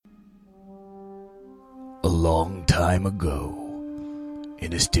long time ago,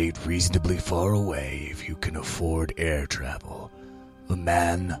 in a state reasonably far away if you can afford air travel, a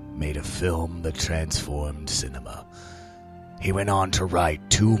man made a film that transformed cinema. He went on to write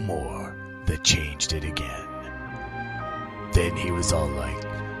 2 more that changed it again. Then he was all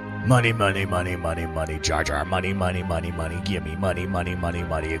like, money, money, money, money, money, Jar Jar, money, money, money, money, gimme, money, money, money,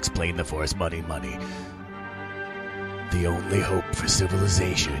 money, explain the Force, money, money. The only hope for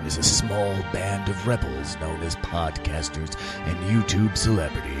civilization is a small band of rebels known as podcasters and YouTube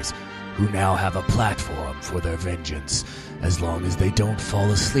celebrities who now have a platform for their vengeance as long as they don't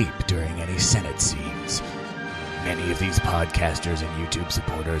fall asleep during any Senate scenes. Many of these podcasters and YouTube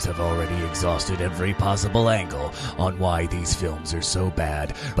supporters have already exhausted every possible angle on why these films are so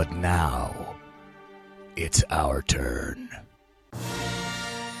bad, but now it's our turn.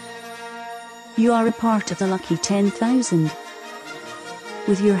 You are a part of the Lucky 10,000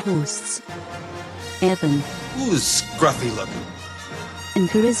 with your hosts, Evan. Who's scruffy looking? And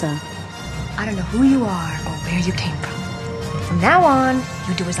Carissa. I don't know who you are or where you came from. From now on,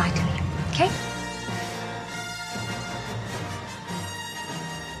 you do as I tell you, okay?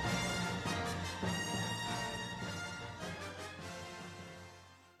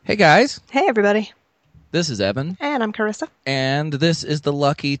 Hey guys, Hey, everybody. this is Evan, And I'm Carissa. and this is the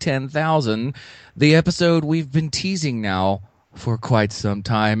Lucky 10,000, the episode we've been teasing now for quite some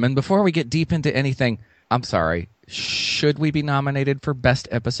time. And before we get deep into anything, I'm sorry, should we be nominated for Best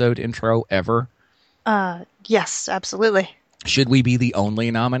Episode Intro ever? Yes, absolutely. Should we be the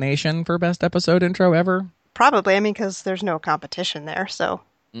only nomination for Best Episode Intro ever? Probably. I mean, because there's no competition there, so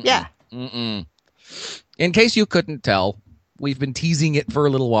yeah. In case you couldn't tell, we've been teasing it for a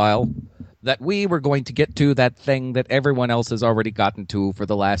little while, that we were going to get to that thing that everyone else has already gotten to for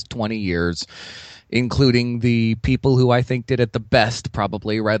the last 20 years, including the people who I think did it the best,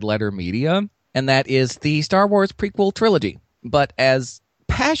 probably Red Letter Media, and that is the Star Wars prequel trilogy. But as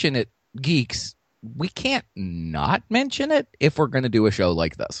passionate geeks, we can't not mention it if we're going to do a show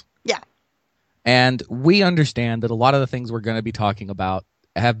like this. Yeah. And we understand that a lot of the things we're going to be talking about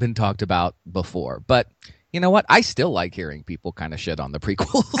have been talked about before. But you know what? I still like hearing people kind of shit on the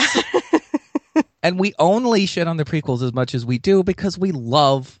prequels. And we only shit on the prequels as much as we do because we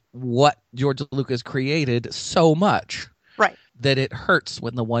love what George Lucas created so much. Right. That it hurts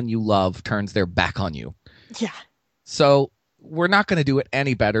when the one you love turns their back on you. Yeah. So we're not going to do it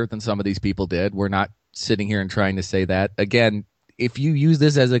any better than some of these people did. We're not sitting here and trying to say that. Again, if you use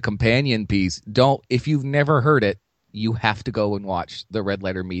this as a companion piece, if you've never heard it, you have to go and watch the Red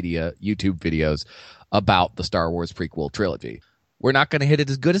Letter Media YouTube videos about the Star Wars prequel trilogy. We're not going to hit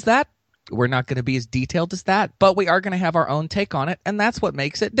it as good as that. We're not going to be as detailed as that, but we are going to have our own take on it, and that's what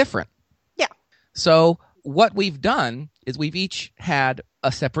makes it different. Yeah. So what we've done is we've each had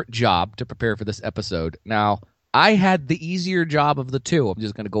a separate job to prepare for this episode. Now, I had the easier job of the two. I'm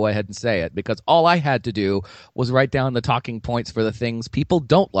just going to go ahead and say it, because all I had to do was write down the talking points for the things people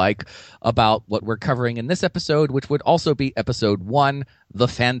don't like about what we're covering in this episode, which would also be episode 1, The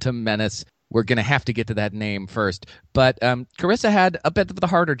Phantom Menace. We're going to have to get to that name first. But Carissa had a bit of the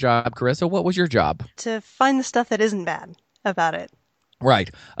harder job. Carissa, what was your job? To find the stuff that isn't bad about it.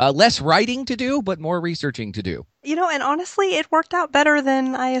 Right. Less writing to do, but more researching to do. You know, and honestly, it worked out better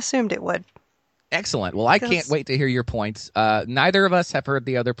than I assumed it would. Excellent. Well, I can't wait to hear your points. Neither of us have heard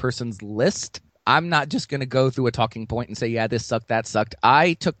the other person's list. I'm not just going to go through a talking point and say, yeah, this sucked, that sucked.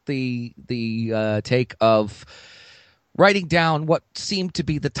 I took the take of writing down what seemed to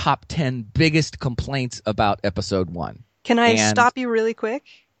be the top 10 biggest complaints about episode 1. Can I stop you really quick?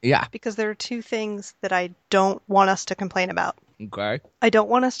 Yeah. Because there are 2 things that I don't want us to complain about. Okay. I don't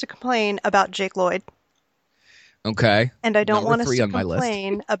want us to complain about Jake Lloyd. Okay. And I don't want us to on my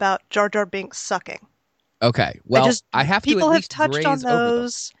complain about Jar Jar Binks sucking. Okay. Well, I have to at people have least touched graze on over them.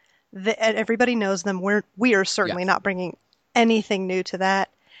 those. And everybody knows them. We are certainly not bringing anything new to that.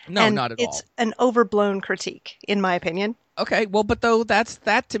 No, and not at all. It's an overblown critique, in my opinion. Okay, well, but though that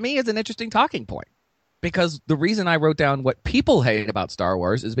to me is an interesting talking point, because the reason I wrote down what people hate about Star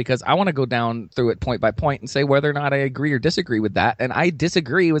Wars is because I want to go down through it point by point and say whether or not I agree or disagree with that. And I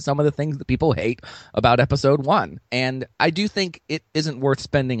disagree with some of the things that people hate about episode 1. And I do think it isn't worth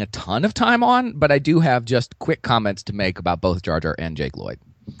spending a ton of time on, but I do have just quick comments to make about both Jar Jar and Jake Lloyd.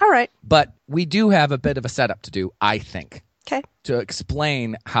 All right. But we do have a bit of a setup to do, I think. Okay. To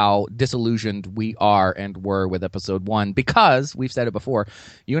explain how disillusioned we are and were with episode 1, because we've said it before,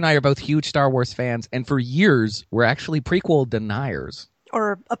 you and I are both huge Star Wars fans, and for years we're actually prequel deniers.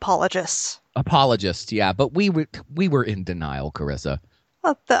 Or apologists. Apologists, yeah, but we were in denial, Carissa.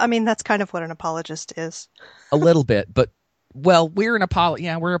 Well, I mean, that's kind of what an apologist is. A little bit, but Well, we're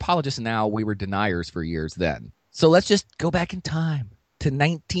apologists now. We were deniers for years then. So let's just go back in time to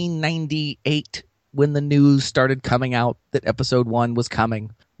 1998 when the news started coming out that episode 1 was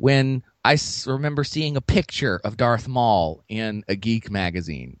coming. When I remember seeing a picture of Darth Maul in a geek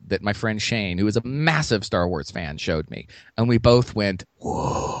magazine that my friend Shane, who is a massive Star Wars fan, showed me. And we both went,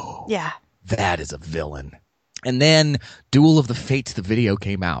 whoa. Yeah. That is a villain. And then Duel of the Fates, the video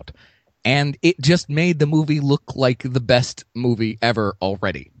came out. And it just made the movie look like the best movie ever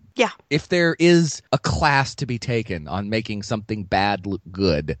already. Yeah. If there is a class to be taken on making something bad look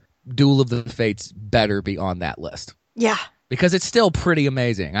good, Duel of the Fates better be on that list. Yeah. Because it's still pretty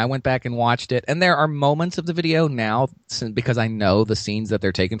amazing. I went back and watched it, and there are moments of the video now, because I know the scenes that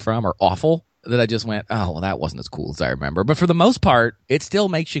they're taken from are awful, that I just went, oh, well, that wasn't as cool as I remember. But for the most part, it still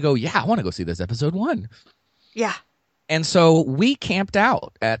makes you go, yeah, I want to go see this episode 1. Yeah. And so we camped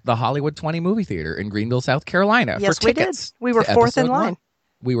out at the Hollywood 20 movie theater in Greenville, South Carolina Yes, for tickets. we did. We were to fourth in episode 1. line.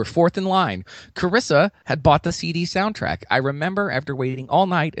 We were fourth in line. Carissa had bought the CD soundtrack. I remember after waiting all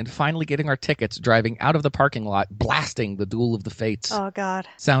night and finally getting our tickets, driving out of the parking lot, blasting the Duel of the Fates Oh, God.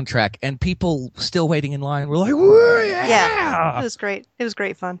 soundtrack, and people still waiting in line were like, whoa, yeah! Yeah. It was great. It was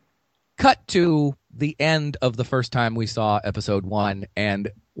great fun. Cut to the end of the first time we saw episode 1,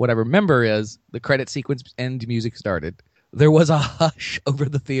 and what I remember is the credit sequence end music started. There was a hush over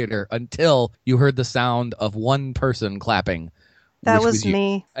the theater until you heard the sound of one person clapping. That which was you.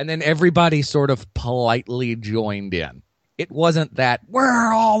 me. And then everybody sort of politely joined in. It wasn't that,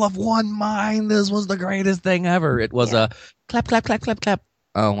 we're all of one mind, this was the greatest thing ever. It was a clap, clap, clap, clap, clap.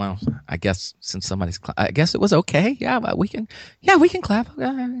 Oh, well, I guess since somebody's I guess it was okay. Yeah, but we can clap.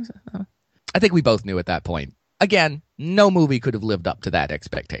 I think we both knew at that point. Again, no movie could have lived up to that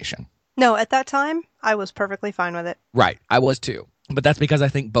expectation. No, at that time, I was perfectly fine with it. Right, I was too. But that's because I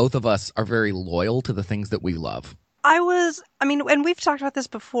think both of us are very loyal to the things that we love. And we've talked about this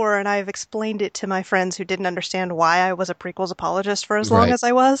before, and I've explained it to my friends who didn't understand why I was a prequels apologist for as long Right. as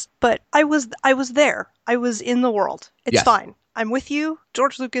I was. But I was there. I was in the world. It's Yes. fine. I'm with you.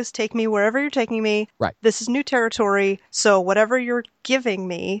 George Lucas, take me wherever you're taking me. Right. This is new territory, so whatever you're giving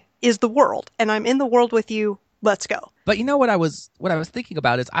me is the world, and I'm in the world with you. Let's go. But you know what I was thinking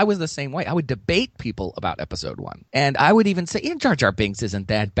about is I was the same way. I would debate people about episode 1. And I would even say, Jar Jar Binks isn't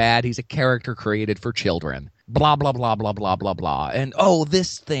that bad. He's a character created for children. Blah, blah, blah, blah, blah, blah, blah. And, oh,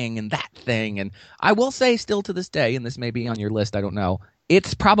 this thing and that thing. And I will say still to this day, and this may be on your list, I don't know,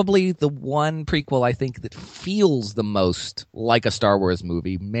 it's probably the one prequel I think that feels the most like a Star Wars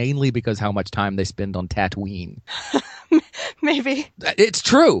movie, mainly because how much time they spend on Tatooine. Maybe. It's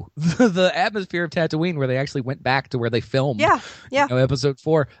true. The atmosphere of Tatooine, where they actually went back to where they filmed Yeah. episode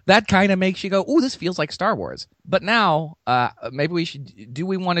 4, that kind of makes you go, ooh, this feels like Star Wars. But now, maybe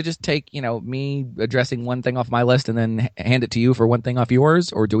we want to just take, me addressing one thing off my list and then hand it to you for one thing off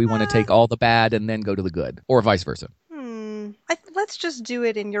yours? Or do we want to take all the bad and then go to the good? Or vice versa? Let's just do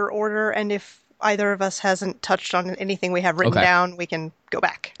it in your order, and if either of us hasn't touched on anything we have written Okay. down, we can go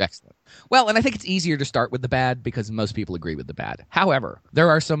back. Excellent. Well, and I think it's easier to start with the bad because most people agree with the bad. However, there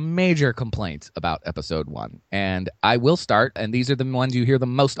are some major complaints about episode 1. And I will start, and these are the ones you hear the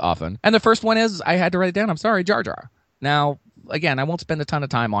most often. And the first one is, I had to write it down, I'm sorry, Jar Jar. Now, again, I won't spend a ton of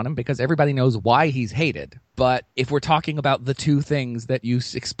time on him because everybody knows why he's hated. But if we're talking about the two things that you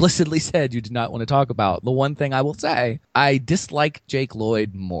explicitly said you did not want to talk about, the one thing I will say, I dislike Jake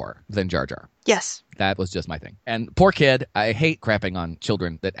Lloyd more than Jar Jar. Yes. That was just my thing. And poor kid, I hate crapping on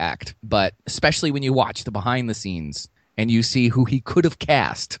children that act, but especially when you watch the behind the scenes and you see who he could have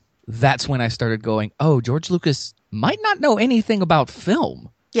cast, that's when I started going, oh, George Lucas might not know anything about film.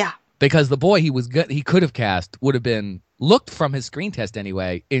 Yeah. Because the boy he could have cast would have been, looked from his screen test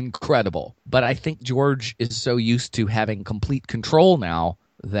anyway, incredible. But I think George is so used to having complete control now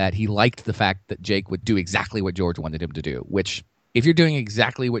that he liked the fact that Jake would do exactly what George wanted him to do, which if you're doing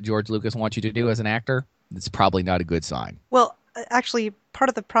exactly what George Lucas wants you to do as an actor, it's probably not a good sign. Well, actually, part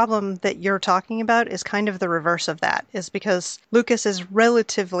of the problem that you're talking about is kind of the reverse of that, is because Lucas is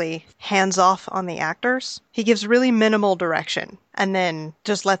relatively hands-off on the actors. He gives really minimal direction and then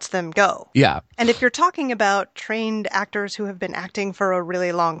just lets them go. Yeah. And if you're talking about trained actors who have been acting for a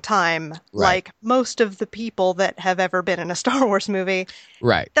really long time, like most of the people that have ever been in a Star Wars movie,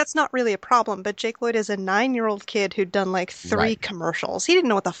 Right. that's not really a problem. But Jake Lloyd is a 9-year-old kid who'd done like 3 commercials. He didn't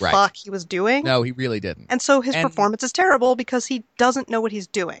know what the fuck he was doing. No, he really didn't. And so his performance is terrible because he doesn't know what he's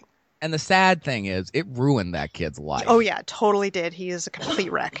doing. And the sad thing is, it ruined that kid's life. Oh, yeah, totally did. He is a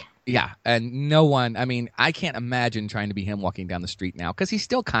complete wreck. Yeah, and no one, I can't imagine trying to be him walking down the street now, because he's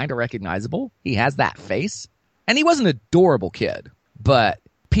still kind of recognizable. He has that face. And he was an adorable kid, but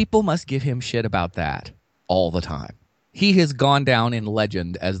people must give him shit about that all the time. He has gone down in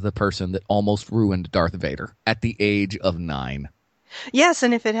legend as the person that almost ruined Darth Vader at the age of 9. Yes,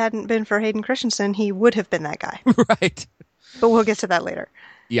 and if it hadn't been for Hayden Christensen, he would have been that guy. Right. But we'll get to that later.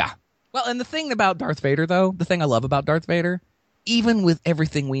 Yeah. Well, and the thing about Darth Vader, though, the thing I love about Darth Vader, even with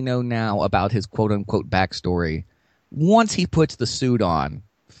everything we know now about his quote-unquote backstory, once he puts the suit on,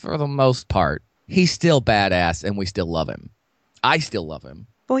 for the most part, he's still badass and we still love him. I still love him.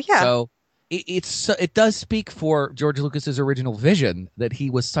 Well, yeah. So it does speak for George Lucas's original vision that he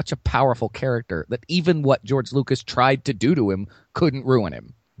was such a powerful character that even what George Lucas tried to do to him couldn't ruin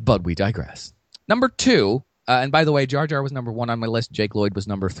him. But we digress. Number 2, and by the way, Jar Jar was number 1 on my list. Jake Lloyd was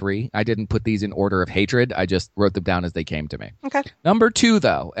number 3. I didn't put these in order of hatred. I just wrote them down as they came to me. Okay. Number 2,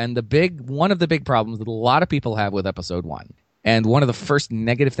 though, and one of the big problems that a lot of people have with Episode 1, and one of the first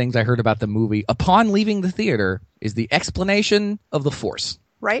negative things I heard about the movie upon leaving the theater, is the explanation of the Force.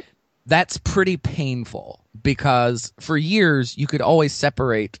 Right? That's pretty painful because for years you could always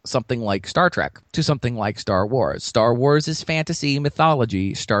separate something like Star Trek to something like Star Wars. Star Wars is fantasy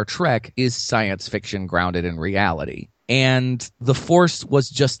mythology. Star Trek is science fiction grounded in reality. And the Force was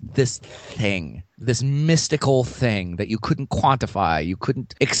just this thing, this mystical thing that you couldn't quantify. You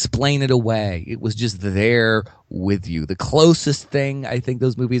couldn't explain it away. It was just there with you. The closest thing I think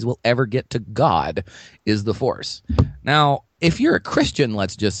those movies will ever get to God is the Force. Now, if you're a Christian,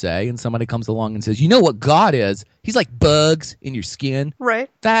 let's just say, and somebody comes along and says, you know what God is? He's like bugs in your skin. Right.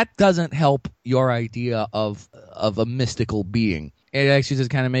 That doesn't help your idea of a mystical being. It actually just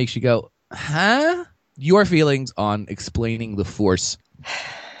kind of makes you go, huh? Your feelings on explaining the Force.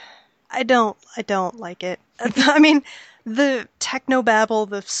 I don't like it. I mean, the technobabble,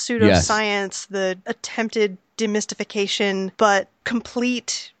 the pseudoscience, the attempted demystification, but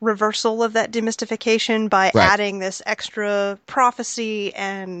complete reversal of that demystification by adding this extra prophecy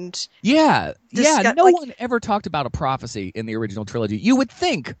and... No one ever talked about a prophecy in the original trilogy. You would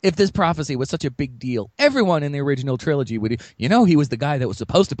think if this prophecy was such a big deal, everyone in the original trilogy would... he was the guy that was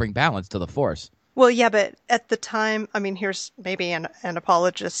supposed to bring balance to the Force. Well, yeah, but at the time, I mean, here's maybe an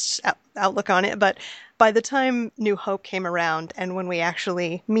apologist's outlook on it, but by the time New Hope came around and when we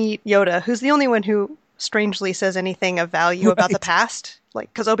actually meet Yoda, who's the only one who strangely says anything of value about the past,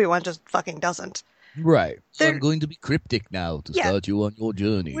 like, because Obi-Wan just fucking doesn't. Right. So I'm going to be cryptic now to start you on your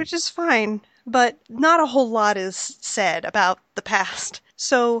journey. Which is fine, but not a whole lot is said about the past.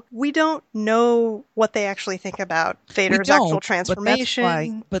 So we don't know what they actually think about Vader's actual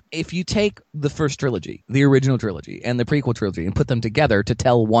transformation. But if you take the first trilogy, the original trilogy, and the prequel trilogy, and put them together to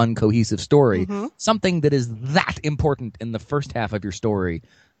tell one cohesive story, something that is that important in the first half of your story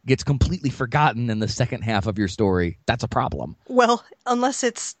gets completely forgotten in the second half of your story, that's a problem. Well, unless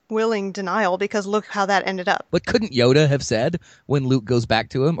it's willing denial, because look how that ended up. But couldn't Yoda have said when Luke goes back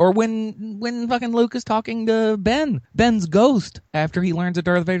to him, or when fucking Luke is talking to Ben's ghost after he learns that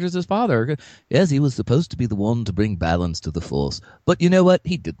Darth Vader's his father? Yes, he was supposed to be the one to bring balance to the Force, but you know what?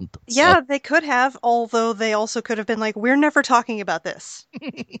 He didn't. Yeah, they could have, although they also could have been like, we're never talking about this.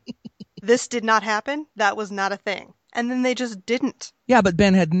 This did not happen. That was not a thing. And then they just didn't. Yeah, but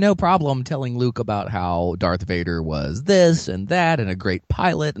Ben had no problem telling Luke about how Darth Vader was this and that and a great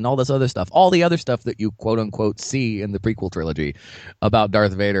pilot and all this other stuff. All the other stuff that you quote-unquote see in the prequel trilogy about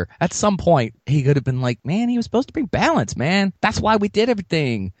Darth Vader. At some point, he could have been like, man, he was supposed to bring balance, man. That's why we did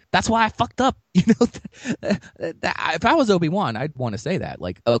everything. That's why I fucked up. If I was Obi-Wan, I'd want to say that.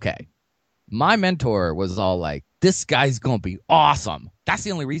 Like, okay, my mentor was all like, this guy's going to be awesome. That's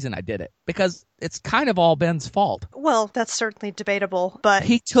the only reason I did it, because it's kind of all Ben's fault. Well, that's certainly debatable, but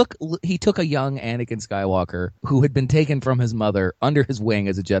he took a young Anakin Skywalker who had been taken from his mother under his wing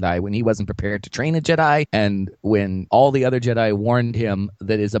as a Jedi when he wasn't prepared to train a Jedi, and when all the other Jedi warned him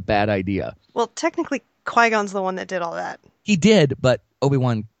that is a bad idea. Well, technically, Qui-Gon's the one that did all that. He did, but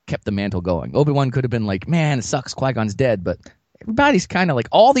Obi-Wan kept the mantle going. Obi-Wan could have been like, man, it sucks, Qui-Gon's dead, but everybody's kind of like,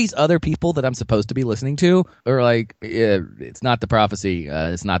 all these other people that I'm supposed to be listening to are like, yeah, it's not the prophecy.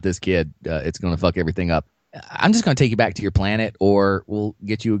 It's not this kid. It's going to fuck everything up. I'm just going to take you back to your planet, or we'll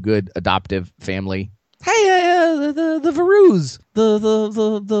get you a good adoptive family. Hey, the Varus,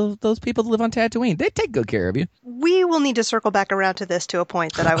 those people that live on Tatooine, they take good care of you. We will need to circle back around to this to a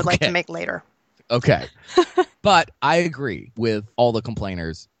point that I would like to make later. Okay. But I agree with all the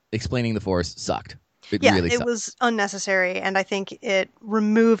complainers. Explaining the Force sucked. It was unnecessary, and I think it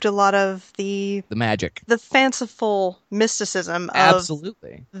removed a lot of the magic, the fanciful mysticism of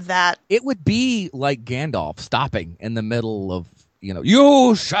absolutely that. It would be like Gandalf stopping in the middle of,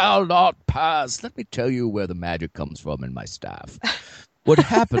 you shall not pass. Let me tell you where the magic comes from in my staff. What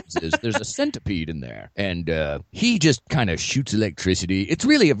happens is there's a centipede in there, and he just kind of shoots electricity. It's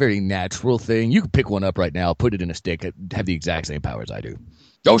really a very natural thing. You can pick one up right now, put it in a stick, have the exact same powers I do.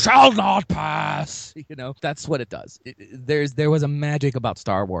 You shall not pass. That's what it does. There was a magic about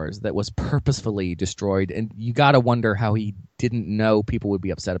Star Wars that was purposefully destroyed, and you got to wonder how he didn't know people would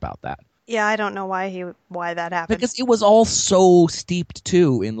be upset about that. Yeah, I don't know why that happened. Because it was all so steeped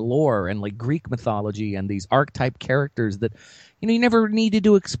too in lore and like Greek mythology and these archetype characters that you never needed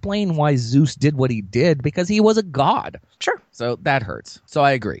to explain why Zeus did what he did because he was a god. Sure. So that hurts. So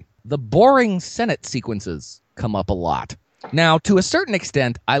I agree. The boring Senate sequences come up a lot. Now, to a certain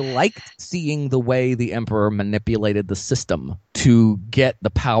extent, I liked seeing the way the Emperor manipulated the system to get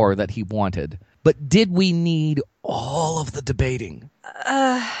the power that he wanted. But did we need all of the debating?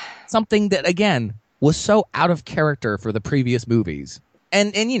 Something that, again, was so out of character for the previous movies.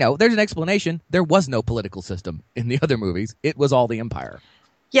 And there's an explanation. There was no political system in the other movies. It was all the Empire.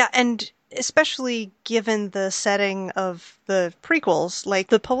 Yeah, and especially given the setting of the prequels, like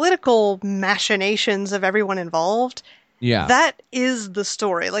the political machinations of everyone involved, yeah, that is the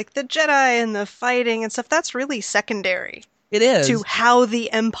story. Like the Jedi and the fighting and stuff, that's really secondary. It is. To how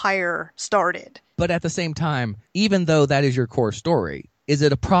the Empire started. But at the same time, even though that is your core story, is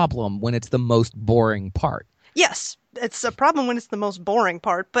it a problem when it's the most boring part? Yes, it's a problem when it's the most boring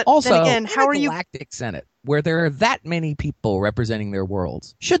part. But also, then again, how are you... Galactic Senate, where there are that many people representing their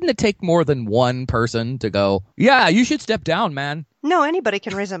worlds, shouldn't it take more than one person to go, yeah, you should step down, man? No, anybody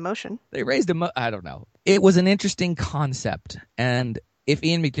can raise a motion. They raised I don't know. It was an interesting concept, and if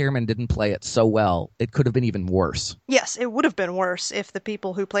Ian McDiarmid didn't play it so well, it could have been even worse. Yes, it would have been worse if the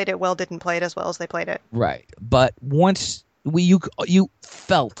people who played it well didn't play it as well as they played it. Right. But once you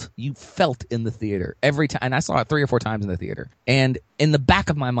felt in the theater every time, and I saw it 3 or 4 times in the theater. And in the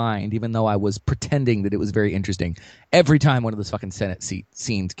back of my mind, even though I was pretending that it was very interesting, every time one of those fucking Senate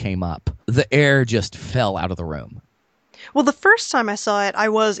scenes came up, the air just fell out of the room. Well, the first time I saw it, I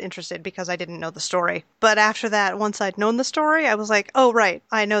was interested because I didn't know the story. But after that, once I'd known the story, I was like, oh, right,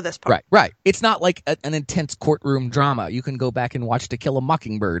 I know this part. Right. It's not like an intense courtroom drama. You can go back and watch To Kill a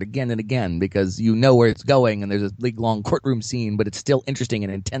Mockingbird again and again because you know where it's going and there's a league-long courtroom scene, but it's still interesting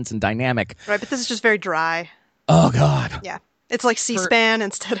and intense and dynamic. Right, but this is just very dry. Oh, God. Yeah. It's like C-SPAN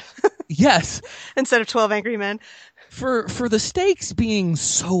instead of... Yes. Instead of 12 Angry Men. For the stakes being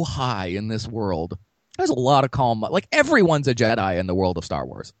so high in this world... There's a lot of calm. Like, everyone's a Jedi in the world of Star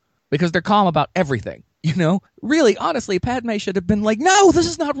Wars because they're calm about everything. Really, honestly, Padme should have been like, no, this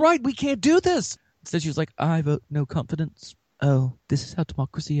is not right. We can't do this. Instead, she was like, I vote no confidence. Oh, this is how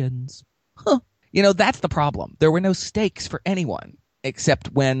democracy ends. Huh. That's the problem. There were no stakes for anyone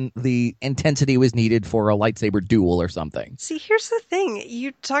except when the intensity was needed for a lightsaber duel or something. See, here's the thing.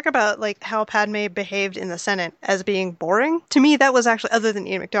 You talk about like how Padme behaved in the Senate as being boring. To me, that was actually, other than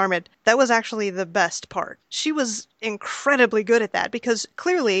Ian McDiarmid, that was actually the best part. She was incredibly good at that because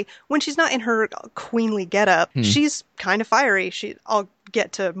clearly when she's not in her queenly getup, she's kind of fiery. I'll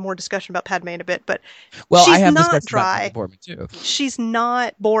get to more discussion about Padme in a bit, but she's I have not dry. Too. She's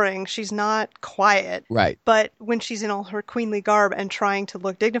not boring. She's not quiet. Right. But when she's in all her queenly garb and trying to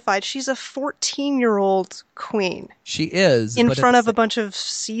look dignified, she's a 14-year-old queen. She is. In front of a bunch of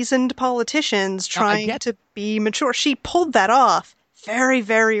seasoned politicians trying to be mature. She pulled that off very,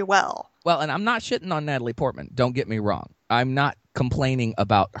 very well. Well, and I'm not shitting on Natalie Portman. Don't get me wrong. I'm not complaining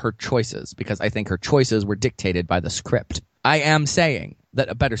about her choices because I think her choices were dictated by the script. I am saying that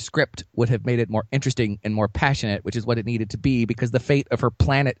a better script would have made it more interesting and more passionate, which is what it needed to be because the fate of her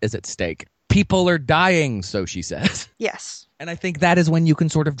planet is at stake. People are dying, so she says. Yes. And I think that is when you can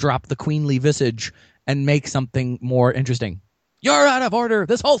sort of drop the queenly visage and make something more interesting. You're out of order.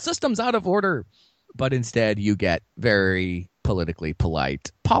 This whole system's out of order. But instead you get very politically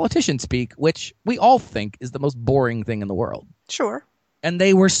polite politician speak, which we all think is the most boring thing in the world. Sure. And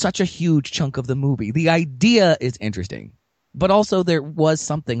they were such a huge chunk of the movie. The idea is interesting. But also there was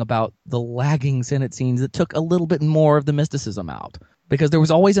something about the lagging Senate scenes that took a little bit more of the mysticism out. Because there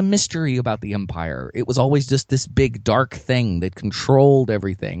was always a mystery about the Empire. It was always just this big dark thing that controlled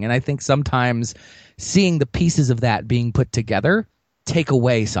everything. And I think sometimes seeing the pieces of that being put together take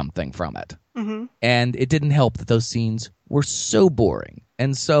away something from it. Mm-hmm. And it didn't help that those scenes were so boring.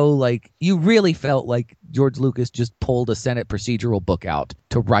 And so, like, you really felt like George Lucas just pulled a Senate procedural book out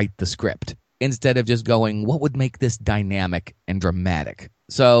to write the script instead of just going, what would make this dynamic and dramatic?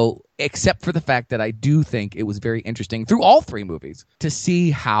 So, except for the fact that I do think it was very interesting through all 3 movies to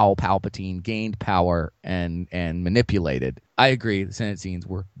see how Palpatine gained power and manipulated, I agree the Senate scenes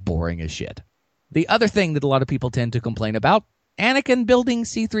were boring as shit. The other thing that a lot of people tend to complain about, Anakin building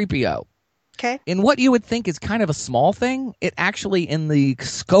C-3PO. Okay. In what you would think is kind of a small thing, it actually, in the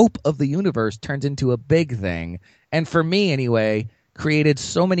scope of the universe, turns into a big thing. And for me, anyway, created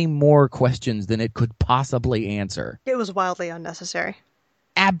so many more questions than it could possibly answer. It was wildly unnecessary.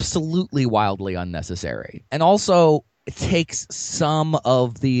 Absolutely wildly unnecessary. And also, it takes some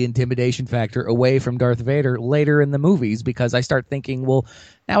of the intimidation factor away from Darth Vader later in the movies, because I start thinking, well,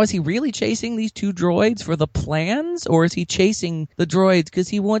 now is he really chasing these two droids for the plans, or is he chasing the droids because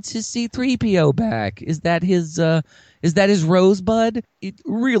he wants his C-3PO back? Is that his rosebud? It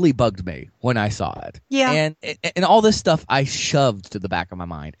really bugged me when I saw it. Yeah. And all this stuff I shoved to the back of my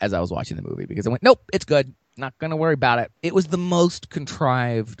mind as I was watching the movie, because I went, nope, it's good. Not going to worry about it. It was the most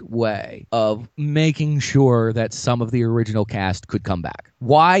contrived way of making sure that some of the original cast could come back.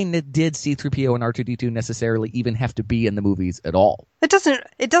 Why did C-3PO and R2-D2 necessarily even have to be in the movies at all? It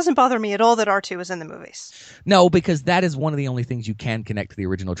doesn't bother me at all that R2 was in the movies. No, because that is one of the only things you can connect to the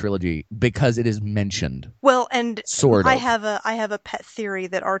original trilogy, because it is mentioned. Well, and sort of. I have a pet theory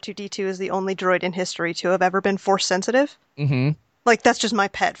that R2-D2 is the only droid in history to have ever been force sensitive. Mm-hmm. Like, that's just my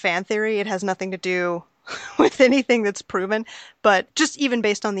pet fan theory. It has nothing to do with anything that's proven, but just even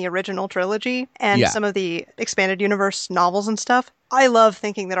based on the original trilogy and some of the expanded universe novels and stuff, I love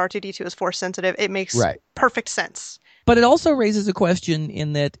thinking that R2-D2 is force sensitive. It makes perfect sense. But it also raises a question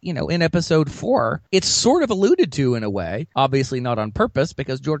in that, in episode 4, it's sort of alluded to in a way, obviously not on purpose,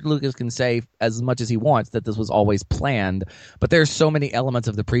 because George Lucas can say as much as he wants that this was always planned. But there's so many elements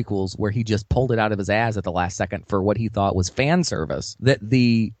of the prequels where he just pulled it out of his ass at the last second for what he thought was fan service, that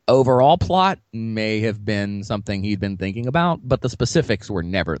the overall plot may have been something he'd been thinking about, but the specifics were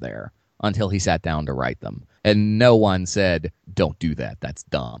never there until he sat down to write them. And no one said, don't do that. That's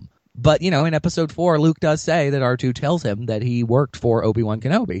dumb. But, in episode 4, Luke does say that R2 tells him that he worked for Obi-Wan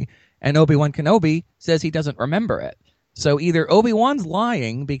Kenobi, and Obi-Wan Kenobi says he doesn't remember it. So either Obi-Wan's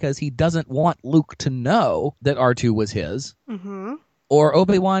lying because he doesn't want Luke to know that R2 was his, or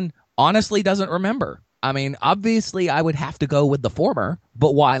Obi-Wan honestly doesn't remember. I mean, obviously I would have to go with the former,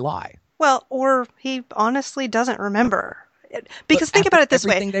 but why lie? Well, or he honestly doesn't remember. Because think about it this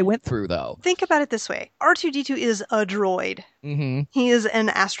way. Everything they went through, though. Think about it this way. R2-D2 is a droid. Mm-hmm. He is an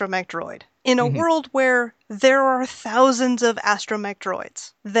astromech droid. In a world where there are thousands of astromech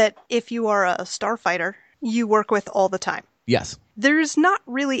droids that if you are a starfighter, you work with all the time. Yes. There's not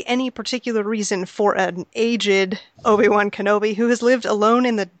really any particular reason for an aged Obi-Wan Kenobi who has lived alone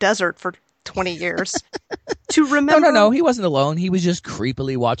in the desert for 20 years to remember... No, he wasn't alone. He was just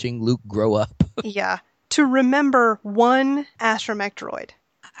creepily watching Luke grow up. Yeah. To remember one astromech droid.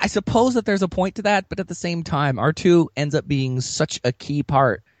 I suppose that there's a point to that, but at the same time, R2 ends up being such a key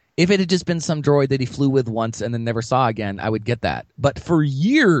part. If it had just been some droid that he flew with once and then never saw again, I would get that. But for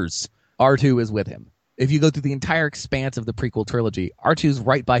years, R2 is with him. If you go through the entire expanse of the prequel trilogy, R2's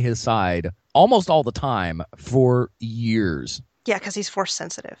right by his side almost all the time for years. Yeah, because he's force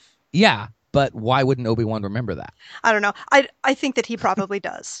sensitive. Yeah. But why wouldn't Obi-Wan remember that? I don't know. I think that he probably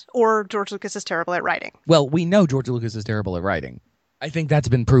does. Or George Lucas is terrible at writing. Well, we know George Lucas is terrible at writing. I think that's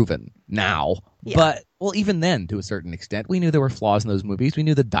been proven now. Yeah. But, well, even then, to a certain extent, we knew there were flaws in those movies. We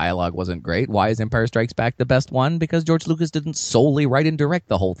knew the dialogue wasn't great. Why is Empire Strikes Back the best one? Because George Lucas didn't solely write and direct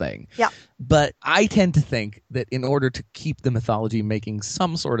the whole thing. Yeah. But I tend to think that in order to keep the mythology making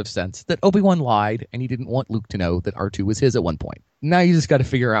some sort of sense, that Obi-Wan lied and he didn't want Luke to know that R2 was his at one point. Now you just got to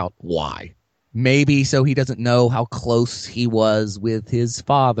figure out why. Maybe so he doesn't know how close he was with his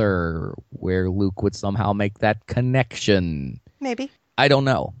father, where Luke would somehow make that connection. Maybe. I don't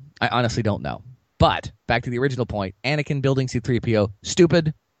know. I honestly don't know. But, back to the original point, Anakin building C-3PO,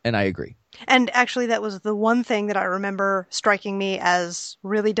 stupid, and I agree. And actually that was the one thing that I remember striking me as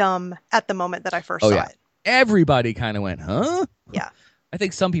really dumb at the moment that I first saw it. Everybody kind of went, huh? Yeah. I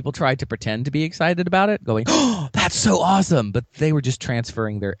think some people tried to pretend to be excited about it, going, oh, that's so awesome. But they were just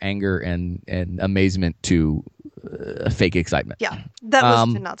transferring their anger and amazement to fake excitement. Yeah, that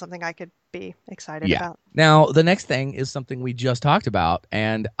was not something I could be excited about. Now, the next thing is something we just talked about.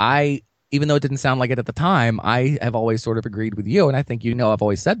 And even though it didn't sound like it at the time, I have always sort of agreed with you. And I think I've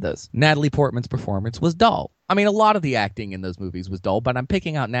always said this. Natalie Portman's performance was dull. I mean, a lot of the acting in those movies was dull, but I'm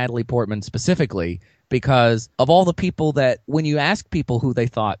picking out Natalie Portman specifically because of all the people that, when you ask people who they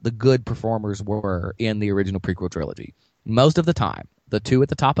thought the good performers were in the original prequel trilogy, most of the time, the two at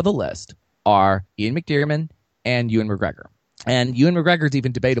the top of the list are Ian McDiarmid and Ewan McGregor. And Ewan McGregor's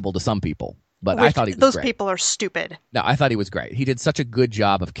even debatable to some people, but I thought he was those great. People are stupid. No, I thought he was great. He did such a good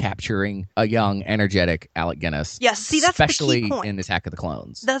job of capturing a young, energetic Alec Guinness. Yes, see, that's the key especially point. in Attack of the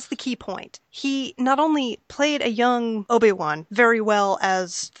Clones. That's the key point. He not only played a young Obi-Wan very well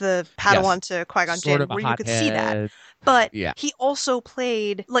as the Padawan to Qui-Gon Jinn, where you could see that, But Yeah. he also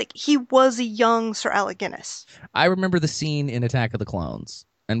played, like, he was a young Sir Alec Guinness. I remember the scene in Attack of the Clones,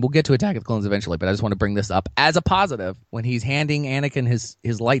 and we'll get to Attack of the Clones eventually, but I just want to bring this up as a positive. When he's handing Anakin his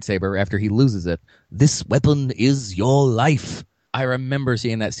lightsaber after he loses it, "This weapon is your life." I remember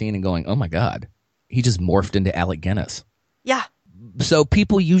seeing that scene and going, oh my God, he just morphed into Alec Guinness. Yeah. So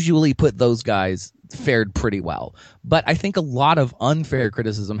people usually put those guys fared pretty well. But I think a lot of unfair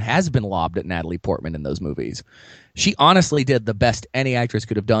criticism has been lobbed at Natalie Portman in those movies. She honestly did the best any actress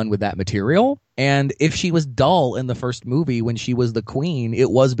could have done with that material. And if she was dull in the first movie when she was the Queen,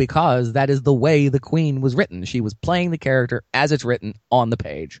 it was because that is the way the Queen was written. She was playing the character as it's written on the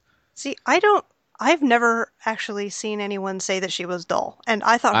page. See, I've never actually seen anyone say that she was dull. And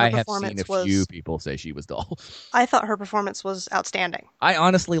I thought her I have performance seen a few people say she was dull. I thought her performance was outstanding. I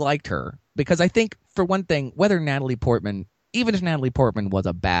honestly liked her because I think, for one thing, whether Natalie Portman, even if Natalie Portman was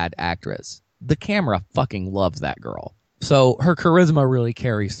a bad actress, the camera fucking loves that girl. So her charisma really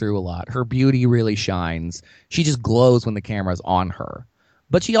carries through a lot. Her beauty really shines. She just glows when the camera's on her.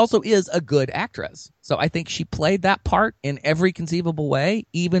 But she also is a good actress. So I think she played that part in every conceivable way,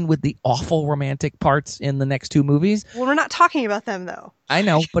 even with the awful romantic parts in the next two movies. Well, we're not talking about them, though. I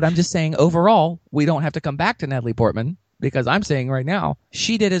know, but I'm just saying overall, we don't have to come back to Natalie Portman, because I'm saying right now,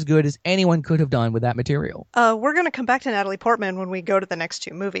 she did as good as anyone could have done with that material. We're going to come back to Natalie Portman when we go to the next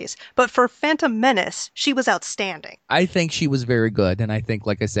two movies. But for Phantom Menace, she was outstanding. I think she was very good, and I think,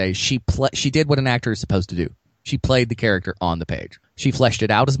 like I say, she did what an actor is supposed to do. She played the character on the page. She fleshed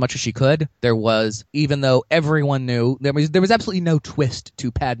it out as much as she could. There was, even though everyone knew, there was absolutely no twist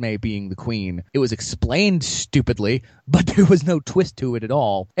to Padme being the Queen. It was explained stupidly, but there was no twist to it at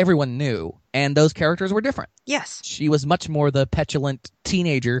all. Everyone knew, and those characters were different. Yes. She was much more the petulant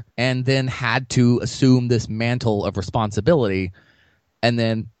teenager and then had to assume this mantle of responsibility and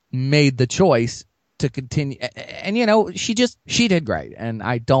then made the choice to continue. And, you know, she did great. And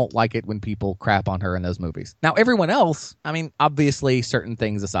I don't like it when people crap on her in those movies. Now, everyone else, I mean, obviously, certain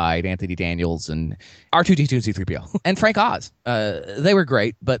things aside, Anthony Daniels and R2-D2 C-3PO and Frank Oz, they were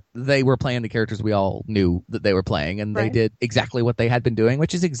great, but they were playing the characters we all knew that they were playing. And they did exactly what they had been doing,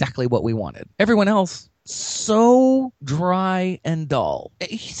 which is exactly what we wanted. Everyone else, so dry and dull.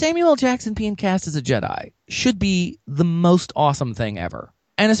 Samuel L. Jackson being cast as a Jedi should be the most awesome thing ever.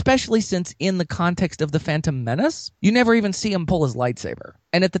 And especially since in the context of the Phantom Menace, you never even see him pull his lightsaber.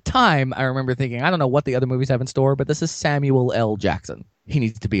 And at the time, I remember thinking, I don't know what the other movies have in store, but this is Samuel L. Jackson. He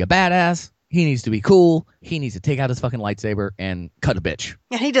needs to be a badass. He needs to be cool. He needs to take out his fucking lightsaber and cut a bitch.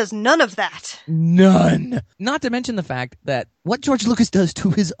 And he does none of that. None. Not to mention the fact that what George Lucas does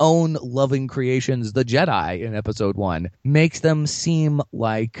to his own loving creations, the Jedi, in Episode 1, makes them seem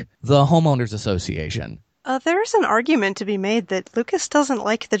like the Homeowners Association. There's an argument to be made that Lucas doesn't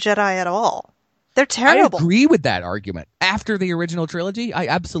like the Jedi at all. They're terrible. I agree with that argument. After the original trilogy, I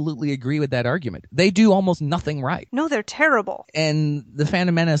absolutely agree with that argument. They do almost nothing right. No, they're terrible. And the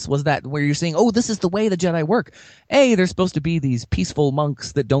Phantom Menace was that where you're saying, oh, this is the way the Jedi work. A, they're supposed to be these peaceful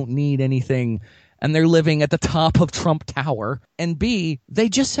monks that don't need anything, and they're living at the top of Trump Tower. And B, they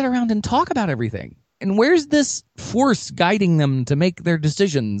just sit around and talk about everything. And where's this force guiding them to make their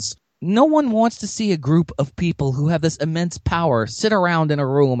decisions? No one wants to see a group of people who have this immense power sit around in a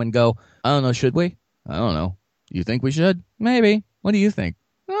room and go, I don't know, should we? I don't know. You think we should? Maybe. What do you think?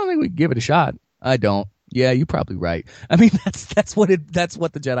 I don't think we give it a shot. I don't. Yeah, you're probably right. I mean, that's what the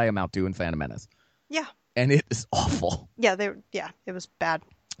Jedi amount to in Phantom Menace. Yeah. And it is awful. Yeah, it was bad.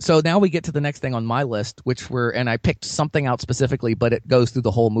 So now we get to the next thing on my list, and I picked something out specifically, but it goes through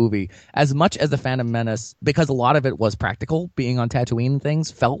the whole movie. As much as the Phantom Menace, because a lot of it was practical, being on Tatooine and things,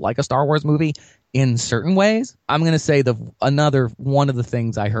 felt like a Star Wars movie in certain ways. I'm going to say another one of the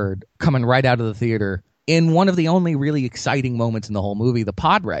things I heard coming right out of the theater, in one of the only really exciting moments in the whole movie, the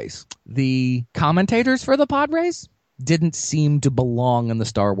pod race. The commentators for the pod race didn't seem to belong in the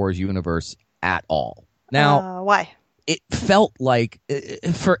Star Wars universe at all. Now, why? It felt like,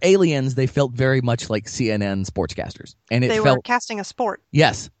 for aliens, they felt very much like CNN sportscasters. And they were casting a sport.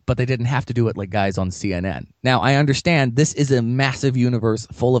 Yes, but they didn't have to do it like guys on CNN. Now, I understand this is a massive universe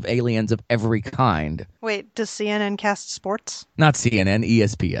full of aliens of every kind. Wait, does CNN cast sports? Not CNN,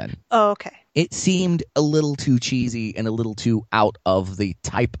 ESPN. Oh, okay. It seemed a little too cheesy and a little too out of the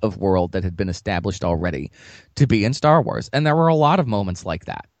type of world that had been established already to be in Star Wars. And there were a lot of moments like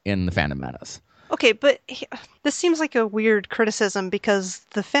that in The Phantom Menace. Okay, but this seems like a weird criticism because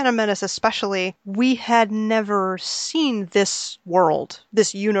the Phantom Menace especially, we had never seen this world,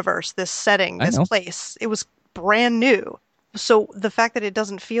 this universe, this setting, this place. It was brand new. So the fact that it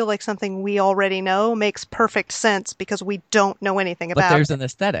doesn't feel like something we already know makes perfect sense because we don't know anything about it. But there's an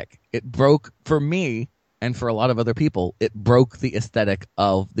aesthetic. It broke, for me, And for a lot of other people, it broke the aesthetic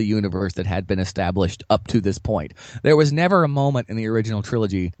of the universe that had been established up to this point. There was never a moment in the original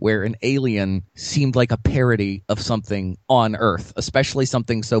trilogy where an alien seemed like a parody of something on Earth, especially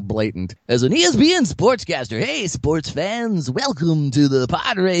something so blatant as an ESPN sportscaster. Hey, sports fans, welcome to the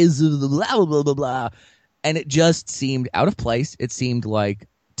Padres of the blah, blah, blah, blah. And it just seemed out of place. It seemed like,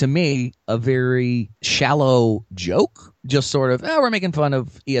 to me, a very shallow joke. Just sort of, we're making fun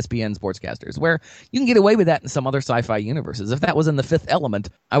of ESPN sportscasters, where you can get away with that in some other sci-fi universes. If that was in The Fifth Element,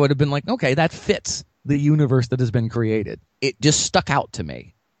 I would have been like, okay, that fits the universe that has been created. It just stuck out to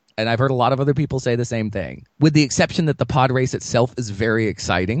me. And I've heard a lot of other people say the same thing, with the exception that the pod race itself is very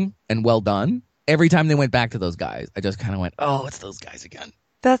exciting and well done. Every time they went back to those guys, I just kind of went, oh, it's those guys again.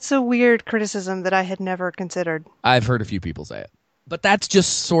 That's a weird criticism that I had never considered. I've heard a few people say it. But that's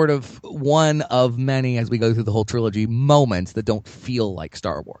just sort of one of many, as we go through the whole trilogy, moments that don't feel like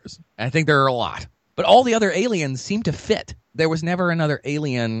Star Wars. And I think there are a lot. But all the other aliens seem to fit. There was never another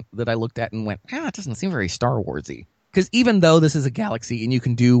alien that I looked at and went, it doesn't seem very Star Wars-y. Because even though this is a galaxy and you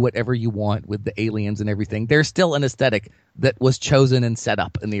can do whatever you want with the aliens and everything, there's still an aesthetic that was chosen and set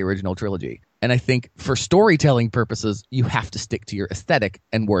up in the original trilogy. And I think for storytelling purposes, you have to stick to your aesthetic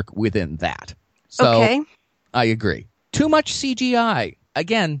and work within that. So Okay. I agree. Too much CGI.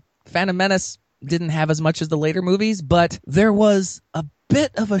 Again, Phantom Menace didn't have as much as the later movies, but there was a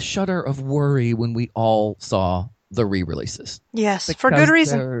bit of a shudder of worry when we all saw the re-releases. Yes, for good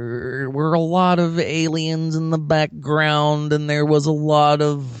reason. There were a lot of aliens in the background, and there was a lot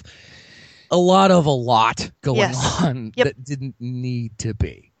going Yes. on Yep. that didn't need to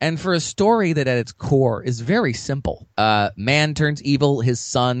be. And for a story that at its core is very simple, man turns evil, his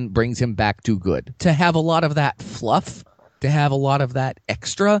son brings him back to good. To have a lot of that fluff, to have a lot of that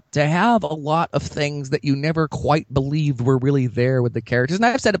extra, to have a lot of things that you never quite believed were really there with the characters. And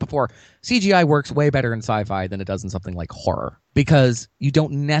I've said it before, CGI works way better in sci-fi than it does in something like horror, because you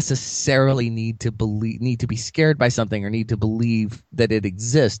don't necessarily need to be scared by something or need to believe that it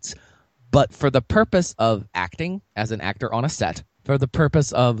exists. But for the purpose of acting as an actor on a set, for the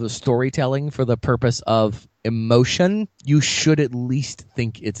purpose of storytelling, for the purpose of emotion, you should at least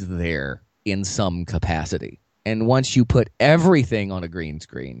think it's there in some capacity. And once you put everything on a green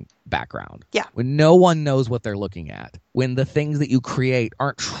screen background, when no one knows what they're looking at, when the things that you create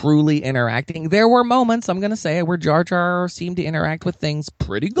aren't truly interacting, there were moments, I'm going to say, where Jar Jar seemed to interact with things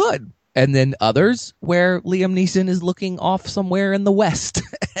pretty good. And then others where Liam Neeson is looking off somewhere in the west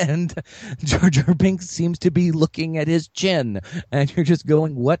and Jar Jar Binks seems to be looking at his chin, and you're just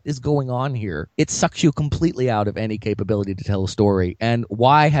going, what is going on here? It sucks you completely out of any capability to tell a story. And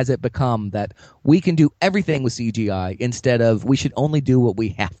why has it become that we can do everything with CGI instead of we should only do what we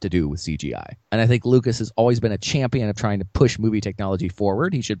have to do with CGI? And I think Lucas has always been a champion of trying to push movie technology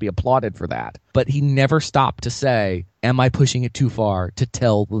forward. He should be applauded for that. But he never stopped to say, am I pushing it too far to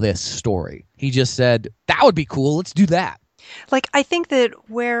tell this story? He just said, that would be cool. Let's do that. Like, I think that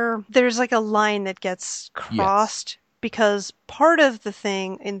where there's like a line that gets crossed, because part of the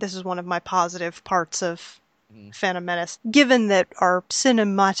thing, and this is one of my positive parts of Phantom Menace, given that our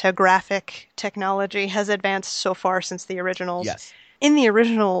cinematographic technology has advanced so far since the originals. Yes. In the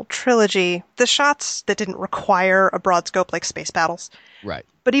original trilogy, the shots that didn't require a broad scope like space battles, Right.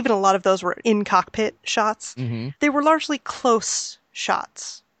 but even a lot of those were in-cockpit shots, Mm-hmm. they were largely close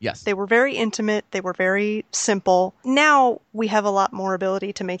shots. Yes. They were very intimate. They were very simple. Now we have a lot more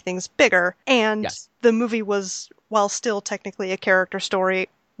ability to make things bigger. And Yes. the movie was, while still technically a character story,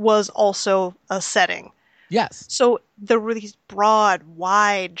 was also a setting. Yes. So there were these broad,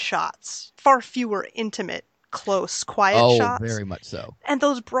 wide shots, far fewer intimate, close, quiet shots. Oh, very much so. And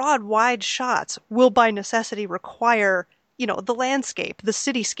those broad, wide shots will by necessity require, the landscape, the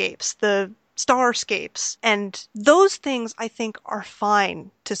cityscapes, the starscapes. And those things, I think, are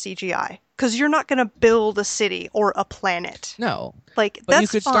fine to CGI. Because you're not going to build a city or a planet. No. Like, But that's you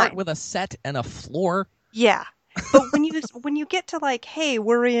could fine. start with a set and a floor. Yeah. But when you get to like, hey,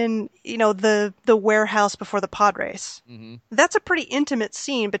 we're in, the warehouse before the pod race, Mm-hmm. that's a pretty intimate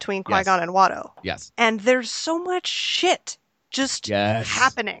scene between Qui-Gon and Watto. Yes. And there's so much shit just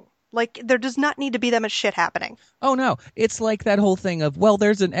happening. Like, there does not need to be that much shit happening. Oh, no. It's like that whole thing of, well,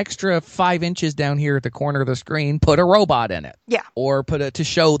 there's an extra 5 inches down here at the corner of the screen. Put a robot in it. Yeah. Or put it to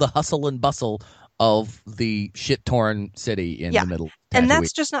show the hustle and bustle of the shit-torn city in the middle. And Tatooine.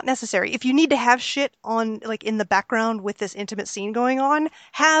 that's just not necessary. If you need to have shit on, like, in the background with this intimate scene going on,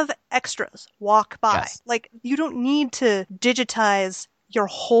 have extras walk by. Yes. Like, you don't need to digitize your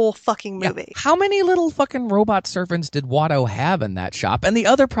whole fucking movie. How many little fucking robot servants did Watto have in that shop? And the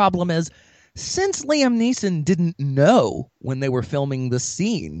other problem is, since Liam Neeson didn't know when they were filming the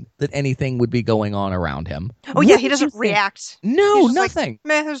scene that anything would be going on around him. Oh yeah, he doesn't react. No, He's just nothing. Like,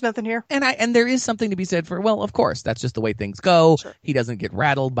 meh, there's nothing here. And there is something to be said for, well, of course, that's just the way things go. Sure. He doesn't get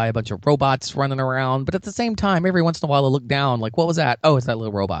rattled by a bunch of robots running around. But at the same time, every once in a while, I look down, like, what was that? Oh, it's that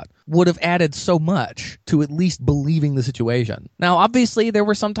little robot. Would have added so much to at least believing the situation. Now, obviously, there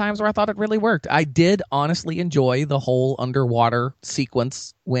were some times where I thought it really worked. I did honestly enjoy the whole underwater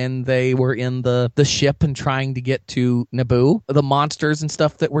sequence when they were in the ship and trying to get to Naboo. The monsters and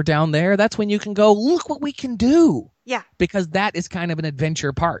stuff that were down there, that's when you can go, look what we can do. Yeah. Because that is kind of an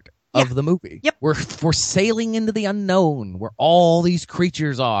adventure part of the movie. Yep. We're sailing into the unknown where all these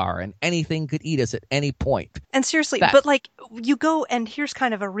creatures are and anything could eat us at any point. And seriously, but like you go, and here's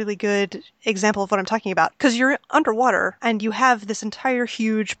kind of a really good example of what I'm talking about, because you're underwater and you have this entire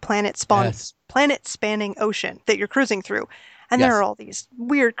huge planet-spanning ocean that you're cruising through. And there are all these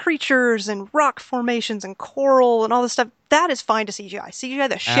weird creatures and rock formations and coral and all this stuff. That is fine to CGI. CGI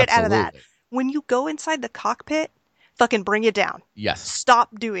the shit out of that. When you go inside the cockpit, fucking bring it down. Yes.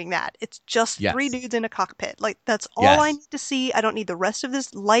 Stop doing that. It's just 3 dudes in a cockpit. Like, that's all I need to see. I don't need the rest of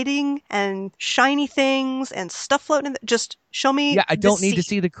this lighting and shiny things and stuff floating in just show me. Yeah, I don't need to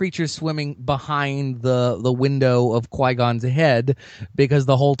see the creatures swimming behind the window of Qui-Gon's head, because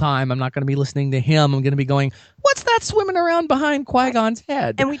the whole time I'm not going to be listening to him. I'm going to be going, what's that swimming around behind Qui-Gon's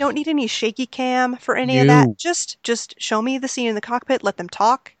head? And we don't need any shaky cam for any of that. Just show me the scene in the cockpit. Let them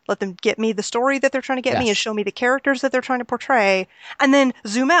talk. Let them get me the story that they're trying to get me, and show me the characters that they're trying to portray. And then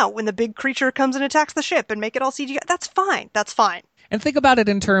zoom out when the big creature comes and attacks the ship and make it all CGI. That's fine. That's fine. And think about it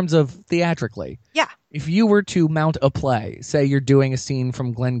in terms of theatrically. Yeah. If you were to mount a play, say you're doing a scene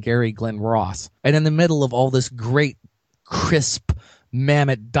from Glengarry Glen Ross, and in the middle of all this great, crisp,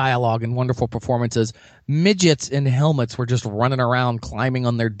 mammoth dialogue and wonderful performances, midgets in helmets were just running around climbing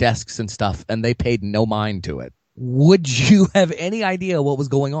on their desks and stuff, and they paid no mind to it. Would you have any idea what was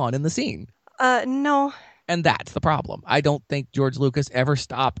going on in the scene? No. And that's the problem. I don't think George Lucas ever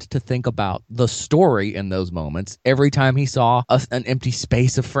stopped to think about the story in those moments. Every time he saw an empty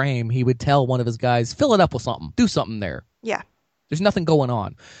space of frame, he would tell one of his guys, fill it up with something. Do something there. Yeah. There's nothing going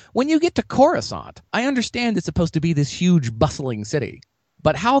on. When you get to Coruscant, I understand it's supposed to be this huge, bustling city.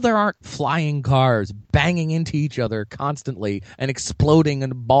 But how there aren't flying cars banging into each other constantly and exploding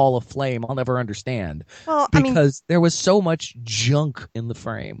in a ball of flame, I'll never understand. Well, because there was so much junk in the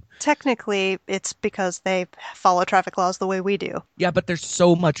frame. Technically, it's because they follow traffic laws the way we do. Yeah, but there's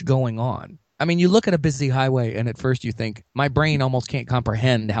so much going on. I mean, you look at a busy highway and at first you think, my brain almost can't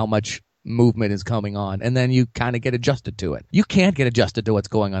comprehend how much movement is coming on. And then you kind of get adjusted to it. You can't get adjusted to what's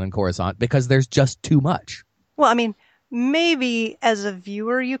going on in Coruscant because there's just too much. Well, I mean, maybe as a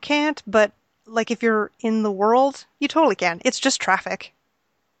viewer you can't, but like if you're in the world, you totally can. It's just traffic.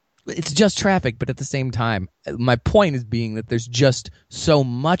 It's just traffic, but at the same time, my point is being that there's just so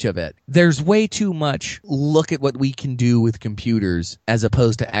much of it. There's way too much look at what we can do with computers as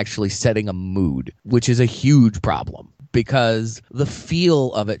opposed to actually setting a mood, which is a huge problem. Because the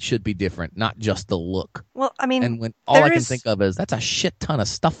feel of it should be different, not just the look. Well, I mean, and when all I can think of is that's a shit ton of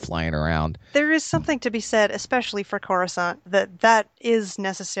stuff flying around. There is something to be said, especially for Coruscant, that is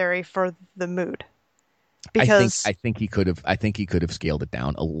necessary for the mood. Because I think he could have scaled it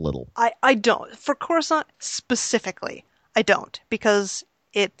down a little. I don't. For Coruscant specifically, I don't, because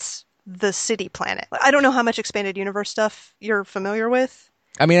it's the city planet. I don't know how much expanded universe stuff you're familiar with.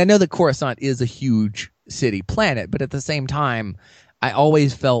 I mean, I know that Coruscant is a huge city planet, but at the same time, I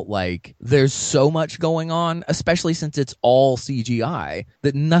always felt like there's so much going on, especially since it's all CGI,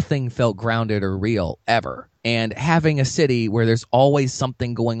 that nothing felt grounded or real ever. And having a city where there's always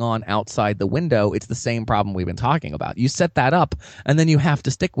something going on outside the window, it's the same problem we've been talking about. You set that up, and then you have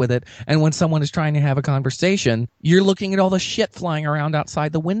to stick with it. And when someone is trying to have a conversation, you're looking at all the shit flying around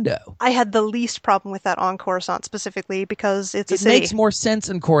outside the window. I had the least problem with that on Coruscant specifically because it's a city. It makes more sense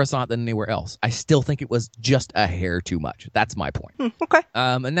in Coruscant than anywhere else. I still think it was just a hair too much. That's my point. Okay.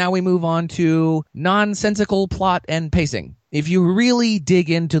 And now we move on to nonsensical plot and pacing. If you really dig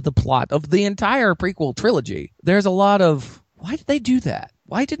into the plot of the entire prequel trilogy, there's a lot of, why did they do that?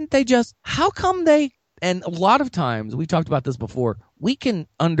 Why didn't they just, how come they, and a lot of times, we talked about this before, we can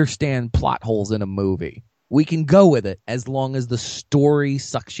understand plot holes in a movie. We can go with it as long as the story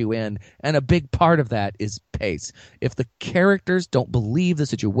sucks you in, and a big part of that is pace. If the characters don't believe the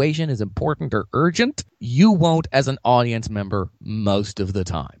situation is important or urgent, you won't as an audience member most of the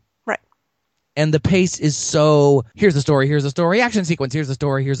time. And the pace is so, here's the story, action sequence, here's the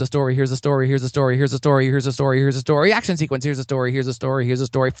story, here's the story, here's the story, here's the story, here's the story, here's the story, here's the story, action sequence, here's the story, here's the story, here's the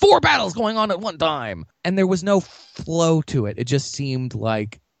story. 4 battles going on at one time. And there was no flow to it. It just seemed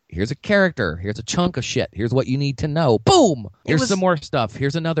like here's a character, here's a chunk of shit, here's what you need to know. Boom! Here's was- some more stuff.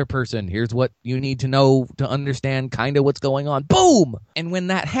 Here's another person. Here's what you need to know to understand kind of what's going on. Boom! And when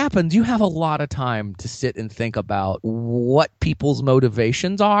that happens, you have a lot of time to sit and think about what people's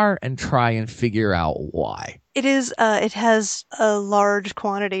motivations are and try and figure out why. It is. It has a large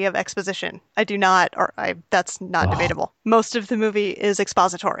quantity of exposition. That's not debatable. Most of the movie is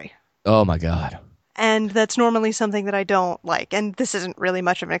expository. Oh my God. And that's normally something that I don't like. And this isn't really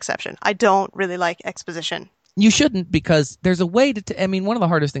much of an exception. I don't really like exposition. You shouldn't, because there's a way to. One of the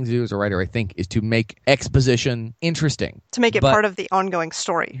hardest things to do as a writer, I think, is to make exposition interesting. To make it But- part of the ongoing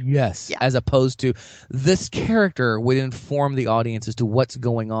story. Yes. Yeah. As opposed to this character would inform the audience as to what's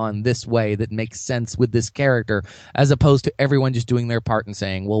going on this way that makes sense with this character, as opposed to everyone just doing their part and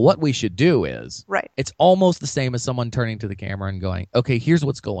saying, well, what we should do is. Right. It's almost the same as someone turning to the camera and going, okay, here's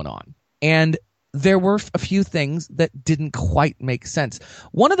what's going on. And there were a few things that didn't quite make sense.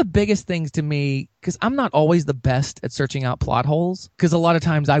 One of the biggest things to me, because I'm not always the best at searching out plot holes, because a lot of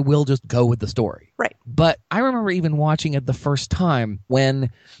times I will just go with the story. Right. But I remember even watching it the first time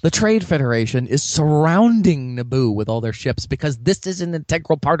when the Trade Federation is surrounding Naboo with all their ships, because this is an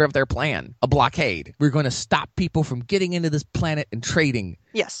integral part of their plan, a blockade. We're going to stop people from getting into this planet and trading.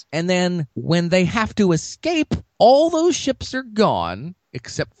 Yes. And then when they have to escape, all those ships are gone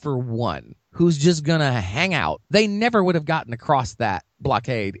except for one, who's just gonna hang out. They never would have gotten across that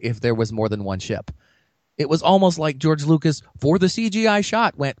blockade if there was more than one ship. It was almost like George Lucas, for the CGI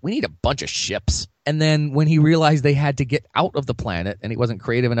shot, went, we need a bunch of ships. And then when he realized they had to get out of the planet, and he wasn't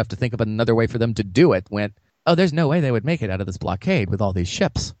creative enough to think of another way for them to do it, went, oh, there's no way they would make it out of this blockade with all these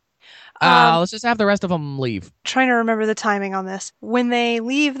ships. Let's just have the rest of them leave. Trying to remember the timing on this. When they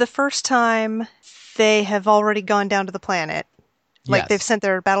leave the first time, they have already gone down to the planet. Like, Yes. they've sent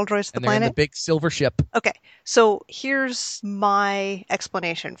their battle droids to the And they're in planet? the big silver ship. Okay, so here's my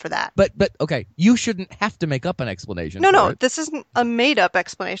explanation for that. But okay, you shouldn't have to make up an explanation. No, for it. this isn't a made-up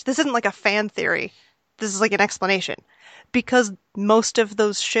explanation. This isn't like a fan theory. This is like an explanation. Because most of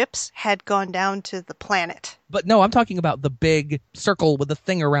those ships had gone down to the planet. But no, I'm talking about the big circle with the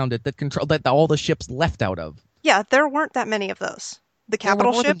thing around it that all the ships left out of. Yeah, there weren't that many of those. The There were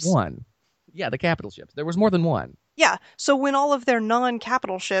capital more ships? than one. Yeah, the capital ships. There was more than one. Yeah, so when all of their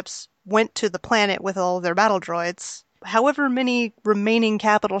non-capital ships went to the planet with all of their battle droids, however many remaining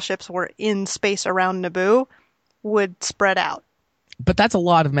capital ships were in space around Naboo would spread out. But that's a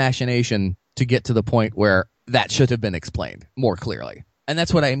lot of machination to get to the point where that should have been explained more clearly. And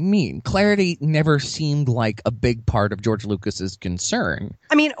that's what I mean. Clarity never seemed like a big part of George Lucas's concern.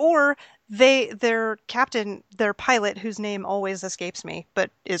 I mean, or their captain, their pilot, whose name always escapes me,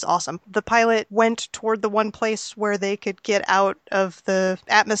 but is awesome. The pilot went toward the one place where they could get out of the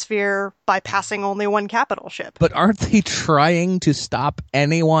atmosphere by passing only one capital ship. But aren't they trying to stop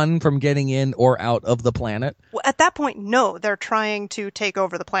anyone from getting in or out of the planet? Well, at that point, no, they're trying to take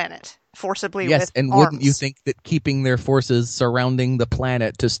over the planet forcibly Yes, with and arms. wouldn't you think that keeping their forces surrounding the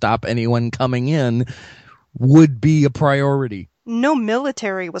planet to stop anyone coming in would be a priority? No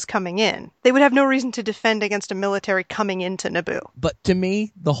military was coming in. They would have no reason to defend against a military coming into Naboo. But to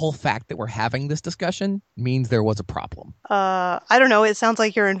me, the whole fact that we're having this discussion means there was a problem. I don't know. It sounds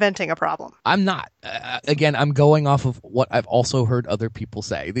like you're inventing a problem. I'm not. Again, I'm going off of what I've also heard other people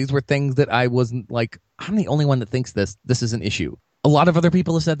say. These were things that I wasn't like, I'm the only one that thinks this is an issue. A lot of other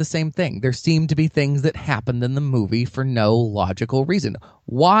people have said the same thing. There seem to be things that happened in the movie for no logical reason.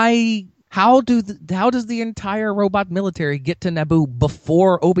 Why? How does the entire robot military get to Naboo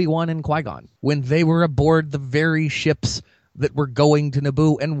before Obi-Wan and Qui-Gon when they were aboard the very ships that were going to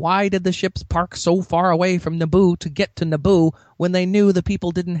Naboo? And why did the ships park so far away from Naboo to get to Naboo when they knew the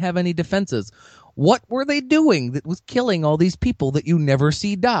people didn't have any defenses? What were they doing that was killing all these people that you never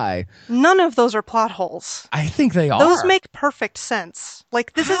see die? None of those are plot holes. I think they are. Those make perfect sense.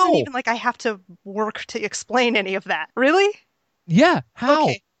 Like, this How? isn't even like I have to work to explain any of that. Really? Yeah,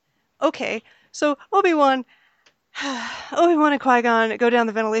 how? Okay. So Obi-Wan and Qui-Gon go down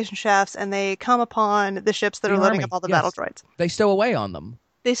the ventilation shafts and they come upon the ships that The are loading army, up all the yes. battle droids. They stow away on them.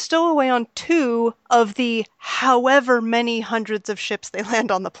 They stow away on 2 of the however many hundreds of ships they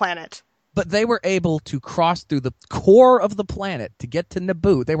land on the planet. But they were able to cross through the core of the planet to get to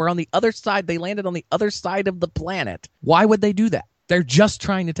Naboo. They were on the other side. They landed on the other side of the planet. Why would they do that? They're just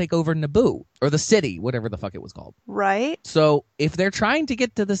trying to take over Naboo, or the city, whatever the fuck it was called. Right? So if they're trying to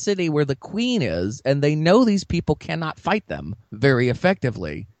get to the city where the queen is, and they know these people cannot fight them very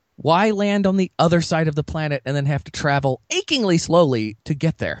effectively, why land on the other side of the planet and then have to travel achingly slowly to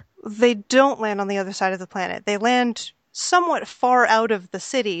get there? They don't land on the other side of the planet. They land somewhat far out of the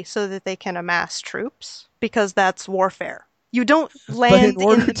city so that they can amass troops, because that's warfare. You don't But land in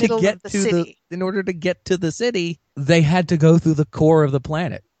order the to middle get of the to city. in order to get to the city, they had to go through the core of the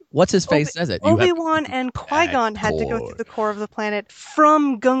planet. What's his face says it. You have to Obi-Wan go through and the planet Qui-Gon had to go core. through the core of the planet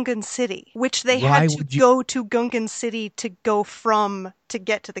from Gungan City, which they Why had to would you- go to Gungan City to go from to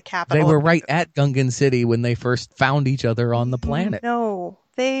get to the capital. They were of right Gungan. at Gungan City when they first found each other on the planet. No,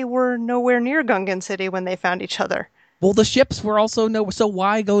 they were nowhere near Gungan City when they found each other. Well, the ships were also nowhere. So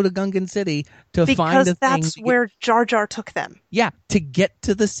why go to Gungan City to find a Because thing? that's where Jar Jar took them. Yeah, to get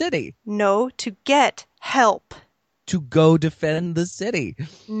to the city, No, to get help. to go defend the city.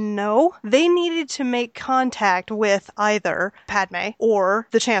 No, they needed to make contact with either Padme or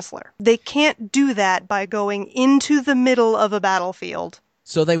the Chancellor. They can't do that by going into the middle of a battlefield.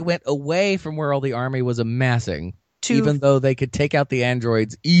 So they went away from where all the army was amassing, To- even though they could take out the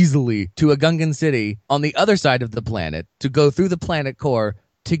androids easily, to a Gungan city on the other side of the planet, to go through the planet core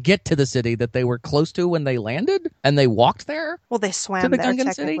to get to the city that they were close to when they landed, and they walked there Well, they to swam the there, Gungan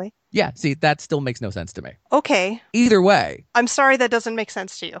technically. city. Yeah, see, that still makes no sense to me. Okay, Either way, I'm sorry that doesn't make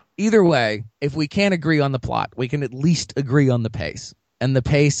sense to you. if we can't agree on the plot, we can at least agree on the pace. And the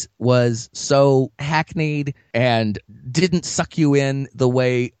pace was so hackneyed and didn't suck you in the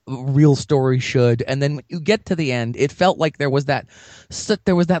way a real story should. And then when you get to the end, it felt like there was that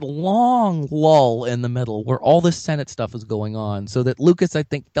long lull in the middle where all this Senate stuff was going on. So that Lucas, I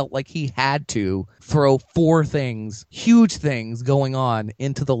think, felt like he had to throw 4 things, huge things going on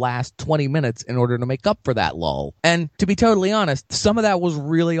into the last 20 minutes in order to make up for that lull. And to be totally honest, some of that was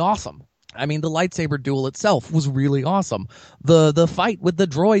really awesome. I mean, the lightsaber duel itself was really awesome. The fight with the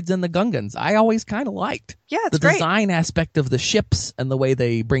droids and the Gungans, I always kind of liked. Yeah, it's The great. design aspect of the ships and the way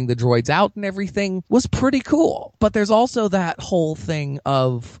they bring the droids out and everything was pretty cool. But there's also that whole thing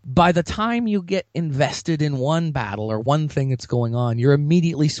of by the time you get invested in one battle or one thing that's going on, you're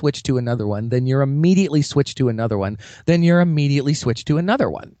immediately switched to another one, then you're immediately switched to another one, then you're immediately switched to another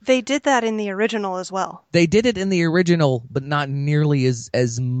one. They did that in the original as well. They did it in the original, but not nearly as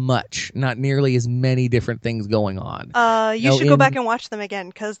much, not nearly as many different things going on. You No, should go in- back and watch them again,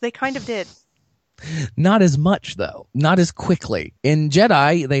 because they kind of did. Not as much, though. Not as quickly. In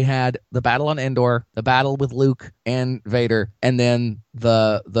Jedi, they had the battle on Endor, the battle with Luke and Vader, and then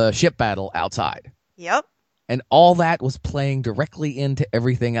the ship battle outside. Yep. And all that was playing directly into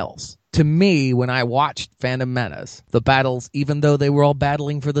everything else. To me, when I watched Phantom Menace, the battles, even though they were all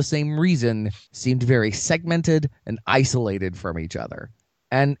battling for the same reason, seemed very segmented and isolated from each other.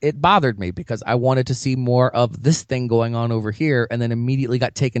 And it bothered me because I wanted to see more of this thing going on over here, and then immediately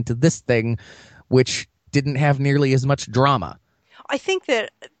got taken to this thing, which didn't have nearly as much drama. I think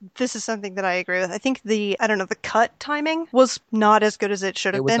that this is something that I agree with. I think the cut timing was not as good as it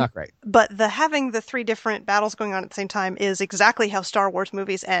should have It was been. not great. But having the 3 different battles going on at the same time is exactly how Star Wars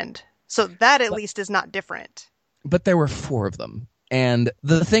movies end. So that at least is not different. But there were 4 of them. And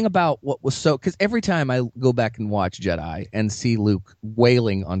the thing about what was so, because every time I go back and watch Jedi and see Luke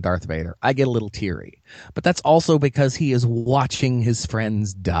wailing on Darth Vader, I get a little teary. But that's also because he is watching his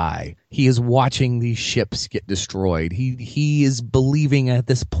friends die. He is watching these ships get destroyed. He is believing at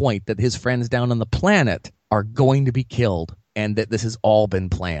this point that his friends down on the planet are going to be killed and that this has all been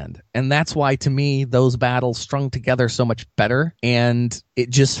planned. And that's why, to me, those battles strung together so much better, and it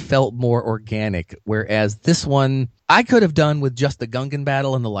just felt more organic. Whereas this one, I could have done with just the Gungan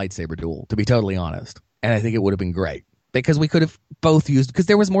battle and the lightsaber duel, to be totally honest. And I think it would have been great. Because we could have both used, because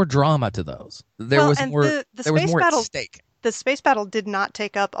there was more drama to those. There was more at stake. The space battle did not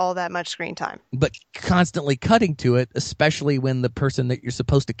take up all that much screen time. But constantly cutting to it, especially when the person that you're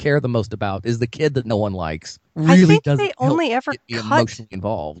supposed to care the most about is the kid that no one likes, really doesn't help get you emotionally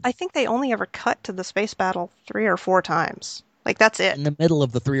involved. I think they only ever cut to the space battle 3 or 4 times. Like, that's it. In the middle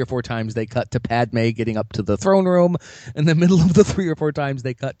of the 3 or 4 times they cut to Padme getting up to the throne room. In the middle of the 3 or 4 times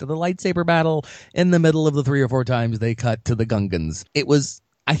they cut to the lightsaber battle. In the middle of the 3 or 4 times they cut to the Gungans.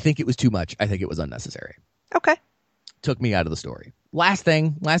 I think it was too much. I think it was unnecessary. Okay. Took me out of the story. Last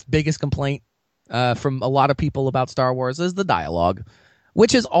biggest complaint from a lot of people about Star Wars is the dialogue,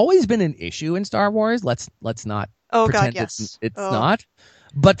 which has always been an issue in Star Wars. Let's not pretend it's not.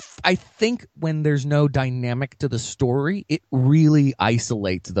 But I think when there's no dynamic to the story, it really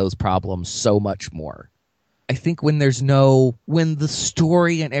isolates those problems so much more. I think when the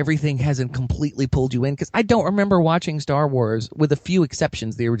story and everything hasn't completely pulled you in, because I don't remember watching Star Wars, with a few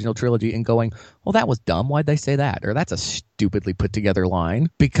exceptions, the original trilogy, and going, well, that was dumb. Why'd they say that? Or that's a stupidly put together line.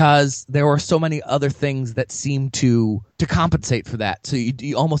 Because there were so many other things that seemed to compensate for that. So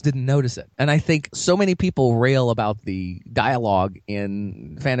you almost didn't notice it. And I think so many people rail about the dialogue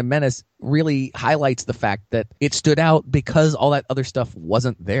in Phantom Menace really highlights the fact that it stood out because all that other stuff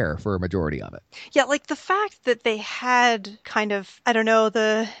wasn't there for a majority of it. Yeah, like the fact that they had kind of, I don't know,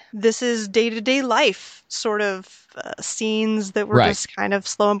 this is day-to-day life sort of scenes that were Right. just kind of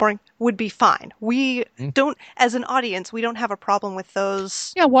slow and boring would be fine. We don't, as an audience, we don't have a problem with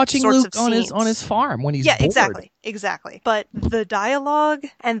those. Yeah, watching sorts Luke of on scenes. his farm when he's Yeah, bored. exactly. But the dialogue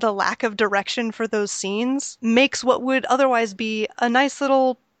and the lack of direction for those scenes makes what would otherwise be a nice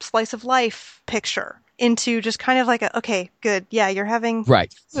little slice of life picture into just kind of like okay, good. Yeah, you're having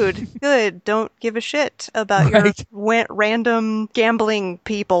Right. food. Good. Don't give a shit about Right. your random gambling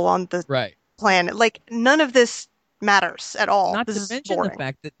people on the Right. planet. Like, none of this matters at all. Not This to is mention boring. the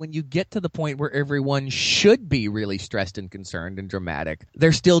fact that when you get to the point where everyone should be really stressed and concerned and dramatic,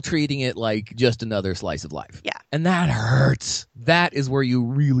 they're still treating it like just another slice of life. Yeah. And that hurts. That is where you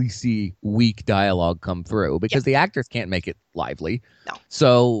really see weak dialogue come through because the actors can't make it lively. No.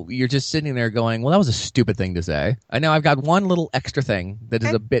 So you're just sitting there going, well, that was a stupid thing to say. I know I've got one little extra thing that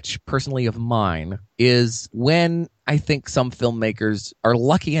is a bitch personally of mine is when I think some filmmakers are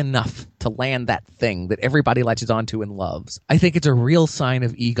lucky enough to land that thing that everybody latches onto and loves. I think it's a real sign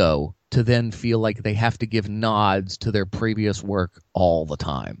of ego to then feel like they have to give nods to their previous work all the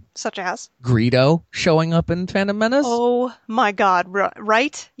time. Such as? Greedo showing up in Phantom Menace. Oh my god,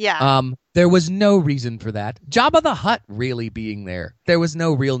 right? Yeah. There was no reason for that. Jabba the Hutt really being there. There was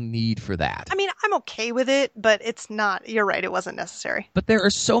no real need for that. I mean, I'm okay with it, but it's not, you're right, it wasn't necessary. But there are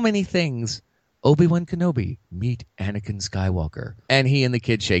so many things. Obi-Wan Kenobi, meet Anakin Skywalker. And he and the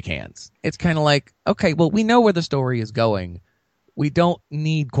kid shake hands. It's kind of like, okay, well, we know where the story is going. We don't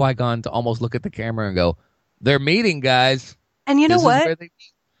need Qui-Gon to almost look at the camera and go, they're meeting, guys. And you know This is what? where they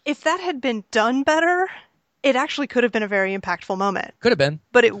meet. If that had been done better, it actually could have been a very impactful moment. Could have been.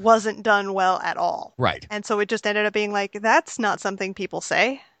 But it wasn't done well at all. Right. And so it just ended up being like, that's not something people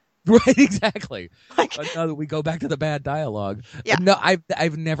say. Right, exactly. Like, But now that we go back to the bad dialogue. Yeah. No,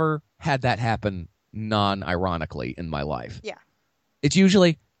 I've never had that happen non-ironically in my life. Yeah. It's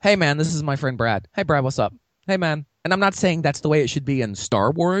usually, hey man, this is my friend Brad. Hey Brad, what's up? Hey man. And I'm not saying that's the way it should be in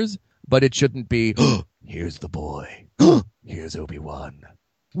Star Wars, but it shouldn't be, Here's the boy. Here's Obi-Wan.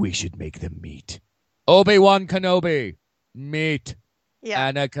 We should make them meet. Obi-Wan Kenobi, meet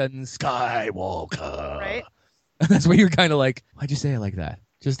yeah. Anakin Skywalker. Right? That's where you're kind of like, why'd you say it like that?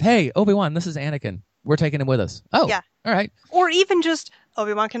 Just, hey, Obi-Wan, this is Anakin. We're taking him with us. Oh, Yeah. all right. Or even just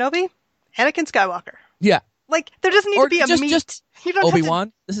Obi-Wan Kenobi, Anakin Skywalker. Yeah. Like, there doesn't need Or to be a just- meet. just You don't have to-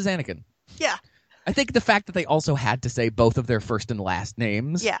 Obi-Wan, this is Anakin. Yeah. I think the fact that they also had to say both of their first and last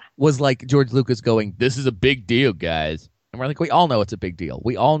names Yeah. was like George Lucas going, this is a big deal, guys. And we're like, we all know it's a big deal.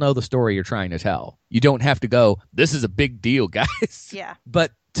 We all know the story you're trying to tell. You don't have to go, this is a big deal, guys. Yeah.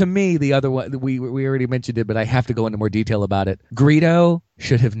 But to me, the other one, we already mentioned it, but I have to go into more detail about it. Greedo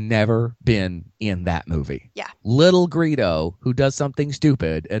should have never been in that movie. Yeah. Little Greedo, who does something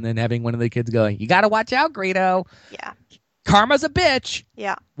stupid, and then having one of the kids going, you got to watch out, Greedo. Yeah. Karma's a bitch.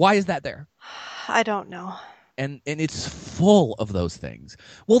 Yeah. Why is that there? I don't know. And it's full of those things.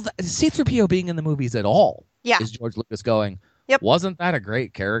 Well, C-3PO being in the movies at all Yeah. is George Lucas going, Yep. wasn't that a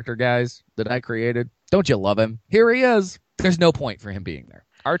great character, guys, that I created? Don't you love him? Here he is. There's no point for him being there.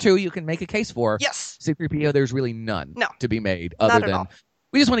 R2, you can make a case for. Yes. C-3PO, there's really none No. to be made Not other at than, all.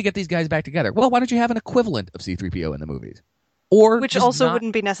 we just want to get these guys back together. Well, why don't you have an equivalent of C-3PO in the movies? Or Which just also not-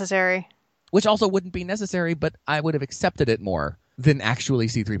 wouldn't be necessary. Which also wouldn't be necessary, but I would have accepted it more than actually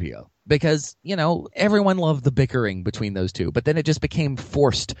C-3PO. Because, you know, everyone loved the bickering between those two, but then it just became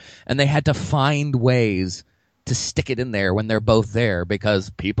forced, and they had to find ways to stick it in there when they're both there, because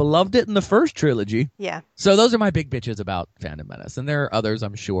people loved it in the first trilogy. Yeah. So those are my big bitches about Phantom Menace, and there are others,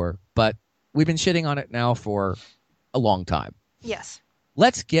 I'm sure, but we've been shitting on it now for a long time. Yes.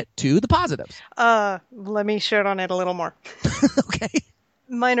 Let's get to the positives. Let me shit on it a little more. Okay.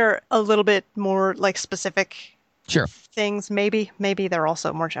 Mine are a little bit more like specific Sure. things. Maybe they're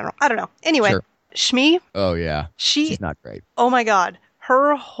also more general. I don't know. Anyway, Sure. Shmi, Oh, yeah. she, She's not great. oh my God.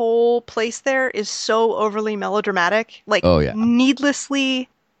 Her whole place there is so overly melodramatic. Like, Oh, yeah. needlessly,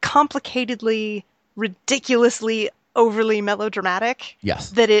 complicatedly, ridiculously overly melodramatic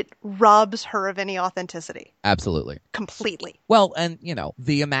Yes, that it robs her of any authenticity absolutely. completely. Well, and, you know,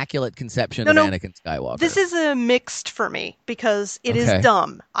 the Immaculate Conception No, of no. Anakin Skywalker. This is a mixed for me because it is Okay.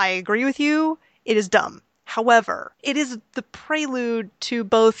 dumb. I agree with you. It is dumb. However, it is the prelude to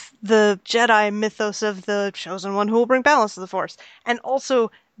both the Jedi mythos of the chosen one who will bring balance to the Force, and also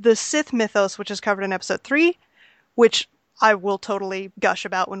the Sith mythos, which is covered in episode 3, which I will totally gush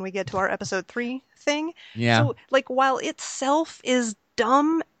about when we get to our episode 3 thing. Yeah. So, like, while itself is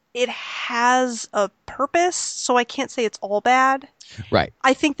dumb, it has a purpose, so I can't say it's all bad. Right.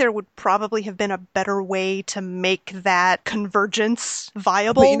 I think there would probably have been a better way to make that convergence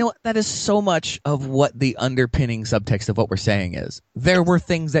viable. But you know what? That is so much of what the underpinning subtext of what we're saying is. There were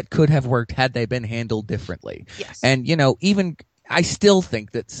things that could have worked had they been handled differently. Yes. And, even I still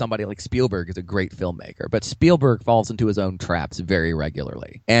think that somebody like Spielberg is a great filmmaker, but Spielberg falls into his own traps very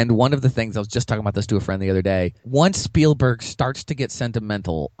regularly. And one of the things, I was just talking about this to a friend the other day, once Spielberg starts to get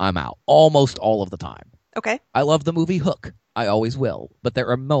sentimental, I'm out. Almost all of the time. Okay. I love the movie Hook. I always will. But there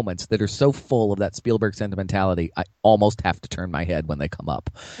are moments that are so full of that Spielberg sentimentality, I almost have to turn my head when they come up.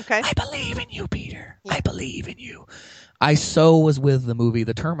 Okay. I believe in you, Peter. Yeah. I believe in you. I so was with the movie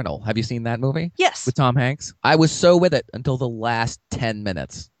The Terminal. Have you seen that movie? Yes. With Tom Hanks? I was so with it until the last 10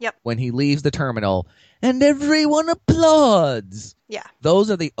 minutes. Yep. When he leaves the terminal and everyone applauds. Yeah.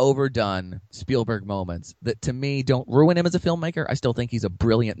 Those are the overdone Spielberg moments that to me don't ruin him as a filmmaker. I still think he's a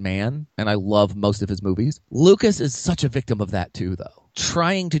brilliant man and I love most of his movies. Lucas is such a victim of that too, though.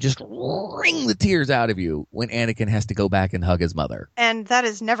 Trying to just wring the tears out of you when Anakin has to go back and hug his mother. And that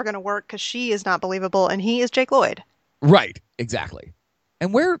is never going to work because she is not believable and he is Jake Lloyd. Right, exactly.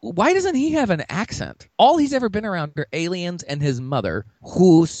 And why doesn't he have an accent? All he's ever been around are aliens and his mother,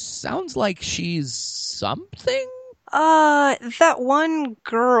 who sounds like she's something? That one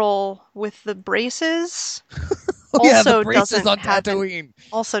girl with the braces Yeah, the also braces doesn't on have Tatooine.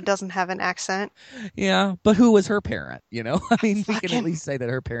 also doesn't have an accent. Yeah, but who was her parent? I mean, we can Fucking- at least say that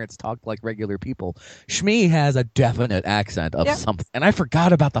her parents talked like regular people. Shmi has a definite accent of Yep. something. And I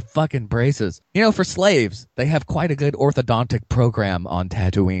forgot about the fucking braces. For slaves, they have quite a good orthodontic program on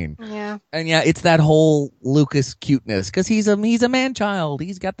Tatooine. Yeah. And yeah, it's that whole Lucas cuteness because he's a man-child.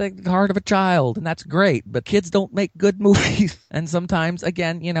 He's got the heart of a child, and that's great. But kids don't make good movies. And sometimes,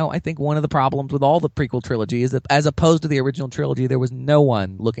 again, I think one of the problems with all the prequel trilogy is that as opposed to the original trilogy, there was no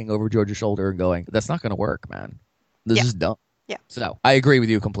one looking over George's shoulder and going, that's not going to work, man. This Yeah. is dumb. Yeah. So I agree with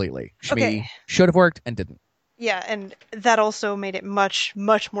you completely. Shmi Okay. should have worked and didn't. Yeah, and that also made it much,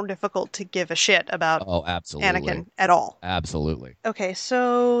 much more difficult to give a shit about Oh, absolutely. Anakin at all. Absolutely. Okay,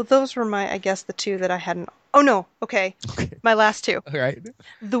 so those were I guess the two that I hadn't. Oh no, okay. Okay. My last two. All right.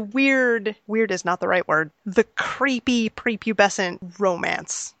 The weird is not the right word. The creepy prepubescent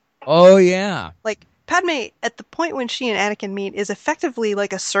romance. Oh, yeah. Like, Padme, at the point when she and Anakin meet, is effectively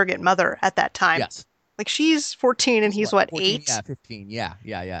like a surrogate mother at that time. Yes. Like, she's 14 and he's 14? 8? Yeah, 15.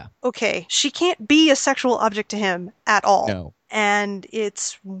 Yeah. Okay, she can't be a sexual object to him at all. No. And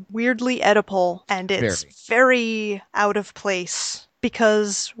it's weirdly Oedipal, and it's very out of place.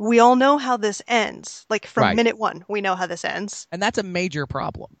 Because we all know how this ends. Like, from Right. minute one, we know how this ends. And that's a major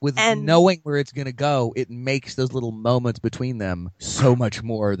problem. With And- knowing where it's going to go, it makes those little moments between them so much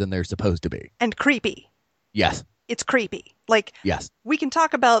more than they're supposed to be. And creepy. Yes. It's creepy. Like, Yes. we can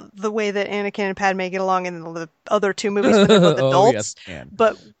talk about the way that Anakin and Padme get along in the other two movies when they're both Oh, adults. yes, man.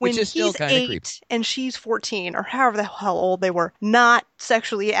 But when Which is still he's kinda 8 creepy. and she's 14, or however the hell old they were, not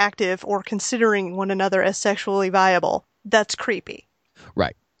sexually active or considering one another as sexually viable, that's creepy.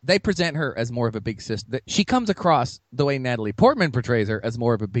 Right. They present her as more of a big sister. She comes across the way Natalie Portman portrays her as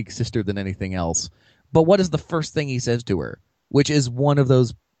more of a big sister than anything else. But what is the first thing he says to her? Which is one of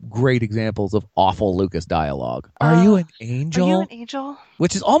those great examples of awful Lucas dialogue. Are you an angel? Are you an angel?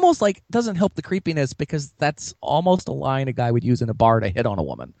 Which is almost like doesn't help the creepiness because that's almost a line a guy would use in a bar to hit on a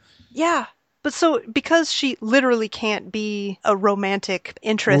woman. Yeah. But so, because she literally can't be a romantic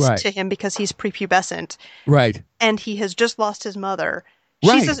interest Right. to him because he's prepubescent, Right. and he has just lost his mother,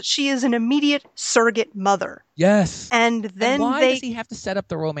 Right. she is an immediate surrogate mother. Yes. And then and why they... does he have to set up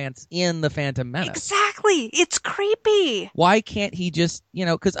the romance in the Phantom Menace? Exactly! It's creepy! Why can't he just,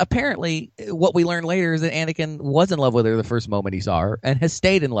 because apparently what we learn later is that Anakin was in love with her the first moment he saw her and has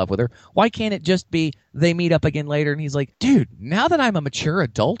stayed in love with her. Why can't it just be they meet up again later and he's like, dude, now that I'm a mature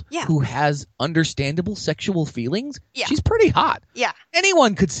adult Yeah. who has understandable sexual feelings, Yeah. she's pretty hot. Yeah.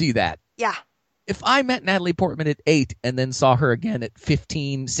 Anyone could see that. Yeah. If I met Natalie Portman at 8 and then saw her again at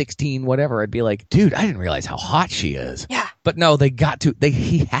 15, 16, whatever, I'd be like, dude, I didn't realize how hot she is. Yeah. But no,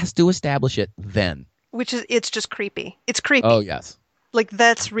 he has to establish it then. It's just creepy. It's creepy. Oh, yes. Like,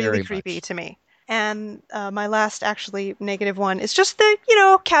 that's really Very creepy much. to me. And my last, actually, negative one is just the,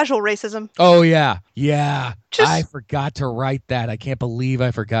 casual racism. Oh, yeah. Yeah. Just- I forgot to write that. I can't believe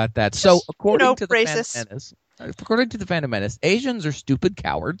I forgot that. So, Just, according to the racist. Phantom Menace, Asians are stupid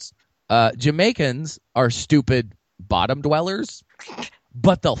cowards. Jamaicans are stupid bottom dwellers,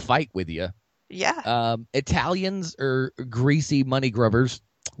 but they'll fight with you. Yeah. Italians are greasy money grubbers.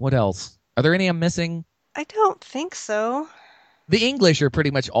 What else? Are there any I'm missing? I don't think so. The English are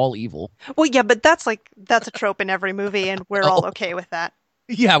pretty much all evil. Well, yeah, but that's a trope in every movie, and we're all okay with that.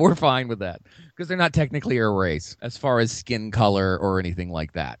 Yeah, we're fine with that because they're not technically a race as far as skin color or anything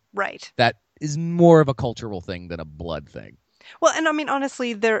like that. Right. That is more of a cultural thing than a blood thing. Well, and I mean,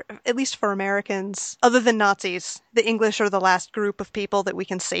 honestly, they're, at least for Americans, other than Nazis, the English are the last group of people that we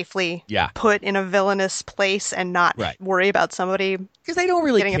can safely put in a villainous place and not worry about somebody because they don't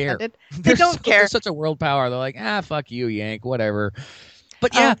really getting care. offended. They don't care. They're such a world power. They're like, fuck you, Yank, whatever.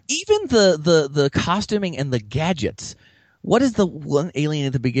 But yeah, even the costuming and the gadgets. What is the one alien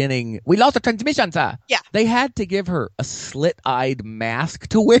at the beginning? We lost the transmission, sir. Yeah. They had to give her a slit-eyed mask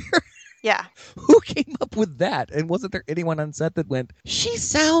to wear. Yeah. Who came up with that? And wasn't there anyone on set that went, she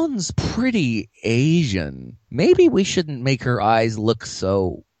sounds pretty Asian. Maybe we shouldn't make her eyes look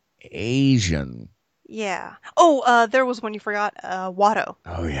so Asian. Yeah. Oh, there was one you forgot. Watto.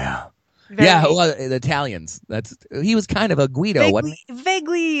 Oh, yeah. The Italians. He was kind of a Guido, wasn't he?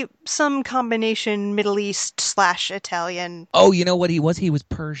 Vaguely some combination Middle East / Italian. Oh, you know what he was? He was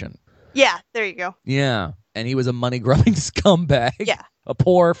Persian. Yeah, there you go. Yeah. And he was a money-grubbing scumbag. Yeah. A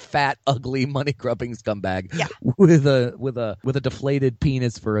poor, fat, ugly, money-grubbing scumbag. Yeah. With a deflated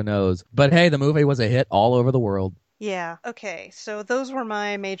penis for a nose. But hey, the movie was a hit all over the world. Yeah. Okay. So those were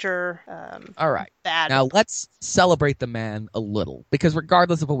my major. All right. Bad. Now let's celebrate the man a little, because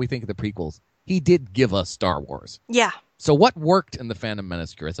regardless of what we think of the prequels, he did give us Star Wars. Yeah. So what worked in the Phantom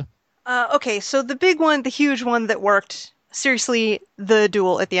Menace, Carissa? Okay. So the big one, the huge one that worked. Seriously, the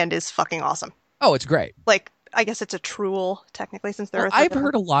duel at the end is fucking awesome. Oh, it's great. Like, I guess it's a truel technically, since there. I've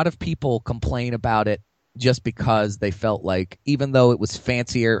heard a lot of people complain about it just because they felt like, even though it was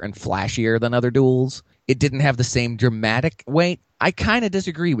fancier and flashier than other duels, it didn't have the same dramatic weight. I kind of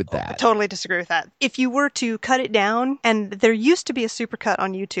disagree with that. I totally disagree with that. If you were to cut it down, and there used to be a supercut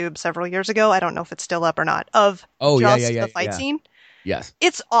on YouTube several years ago, I don't know if it's still up or not, of the fight scene. Yes.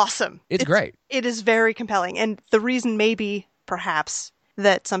 It's awesome. It's great. It is very compelling. And the reason maybe, perhaps,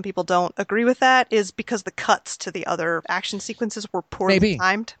 that some people don't agree with that is because the cuts to the other action sequences were poorly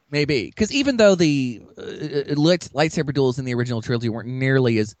timed. Maybe. Because even though the lightsaber duels in the original trilogy weren't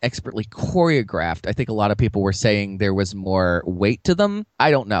nearly as expertly choreographed, I think a lot of people were saying there was more weight to them. I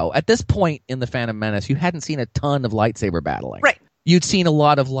don't know. At this point in the Phantom Menace, you hadn't seen a ton of lightsaber battling. Right. You'd seen a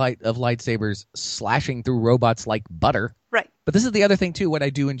lot of lightsabers slashing through robots like butter. Right. But this is the other thing, too, what I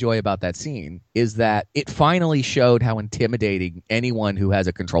do enjoy about that scene is that it finally showed how intimidating anyone who has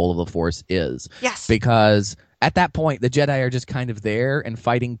a control of the Force is. Yes. Because at that point, the Jedi are just kind of there and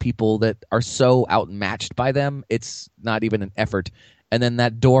fighting people that are so outmatched by them, it's not even an effort. And then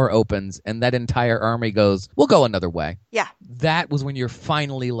that door opens and that entire army goes, we'll go another way. Yeah. That was when you're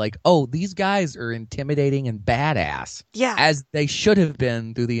finally like, oh, these guys are intimidating and badass. Yeah. As they should have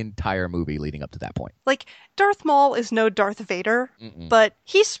been through the entire movie leading up to that point. Like, Darth Maul is no Darth Vader, but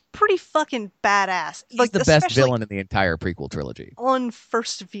he's pretty fucking badass. He's the best villain in the entire prequel trilogy. On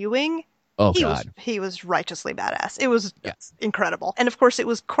first viewing, he was righteously badass. It was incredible. And of course, it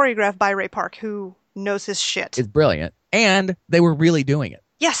was choreographed by Ray Park, who knows his shit. It's brilliant. And they were really doing it.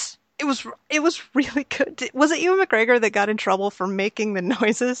 Yes. It was really good. Was it Ewan McGregor that got in trouble for making the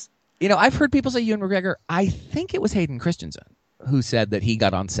noises? You know, I've heard people say Ewan McGregor. I think it was Hayden Christensen who said that he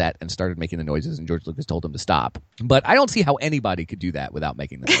got on set and started making the noises and George Lucas told him to stop. But I don't see how anybody could do that without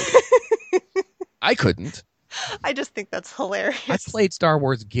making the noises. I couldn't. I just think that's hilarious. I've played Star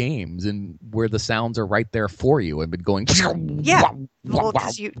Wars games and where the sounds are right there for you and been going. Yeah. Well,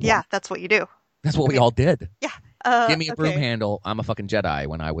 that's what you do. That's what we all did. Yeah. Give me a broom handle. I'm a fucking Jedi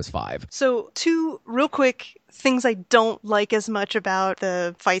when I was 5. So 2 real quick things I don't like as much about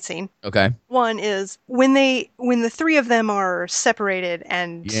the fight scene. Okay. One is when the 3 of them are separated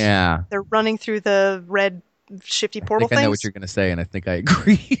and they're running through the red shifty portal things. I know what you're going to say, and I think I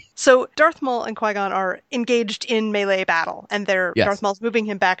agree. So Darth Maul and Qui-Gon are engaged in melee battle, and Darth Maul's moving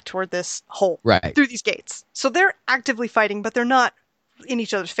him back toward this hole through these gates. So they're actively fighting, but they're not in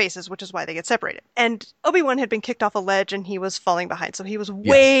each other's faces, which is why they get separated. And Obi-Wan had been kicked off a ledge and he was falling behind, so he was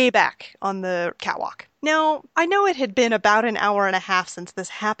way back on the catwalk. Now, I know it had been about an hour and a half since this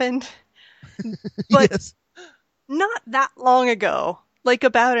happened, but not that long ago, like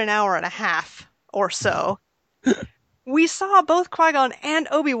about an hour and a half or so, we saw both Qui-Gon and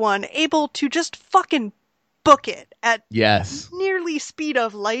Obi-Wan able to just fucking book it at nearly speed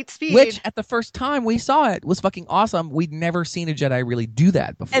of light speed. Which, at the first time we saw it, was fucking awesome. We'd never seen a Jedi really do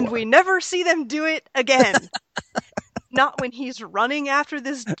that before. And we never see them do it again. Not when he's running after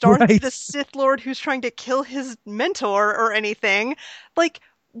this the Sith Lord who's trying to kill his mentor or anything. Like,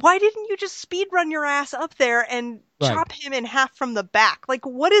 why didn't you just speed run your ass up there and Right. chop him in half from the back? Like,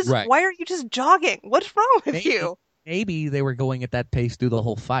 what is, Right. why are you just jogging? What's wrong with you? Maybe they were going at that pace through the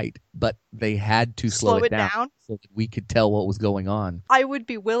whole fight, but they had to slow it down so that we could tell what was going on. I would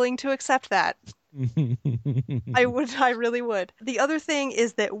be willing to accept that. I really would. The other thing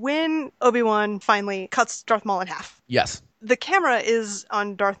is that when Obi-Wan finally cuts Darth Maul in half, Yes. the camera is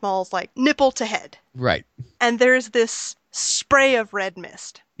on Darth Maul's, like, nipple to head. Right. And there's this spray of red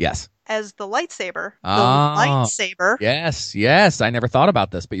mist. Yes. As the lightsaber, Yes. I never thought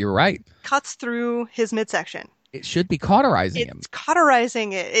about this, but you're right. cuts through his midsection. It should be cauterizing him. It's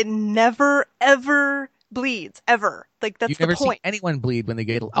cauterizing it. It never, ever bleeds. Ever. Like, that's You've the never seen point. anyone bleed when they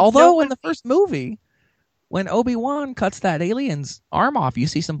get... Although one in the first movie, when Obi-Wan cuts that alien's arm off, you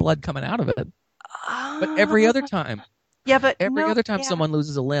see some blood coming out of it. But every other time... Yeah, but Every other time someone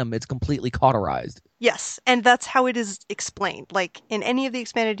loses a limb, it's completely cauterized. Yes, and that's how it is explained. Like, in any of the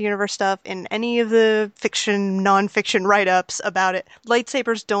expanded universe stuff, in any of the fiction, non-fiction write-ups about it,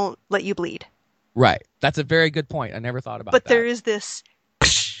 lightsabers don't let you bleed. Right. That's a very good point. I never thought about But that. there is this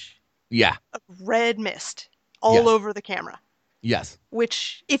Yeah. red mist all Yes. over the camera. Yes.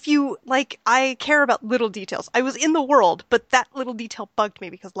 Which, if you, like, I care about little details. I was in the world, but that little detail bugged me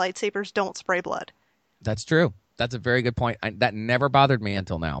because lightsabers don't spray blood. That's true. That's a very good point. That never bothered me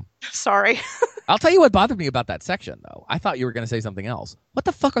until now. Sorry. I'll tell you what bothered me about that section, though. I thought you were going to say something else. What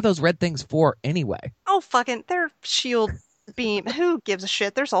the fuck are those red things for anyway? Oh, fucking, they're shield beam. Who gives a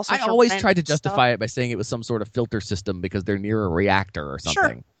shit? There's also. I always tried to justify it by saying it was some sort of filter system because they're near a reactor or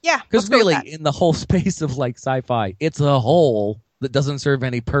something. Sure. Yeah. Because let's go with really, that. in the whole space of like sci-fi, it's a hole that doesn't serve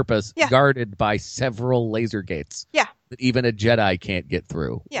any purpose, Yeah. guarded by several laser gates. Yeah. That even a Jedi can't get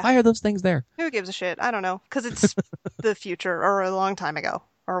through. Yeah. Why are those things there? Who gives a shit? I don't know. Because it's the future or a long time ago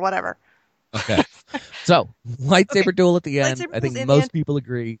or whatever. Okay. So, lightsaber duel at the end. Lightsaber I think duels in the most end. people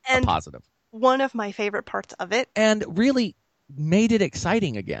agree And- a positive. One of my favorite parts of it. And really made it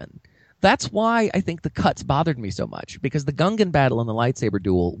exciting again. That's why I think the cuts bothered me so much, because the Gungan battle and the lightsaber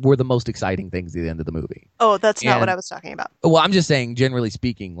duel were the most exciting things at the end of the movie. Oh, that's not what And- I was talking about. Well, I'm just saying, generally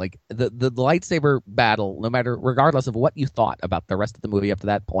speaking, like the lightsaber battle, regardless of what you thought about the rest of the movie up to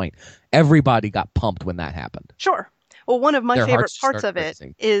that point, everybody got pumped when that happened. Sure. Well, one of my Their favorite hearts parts start of it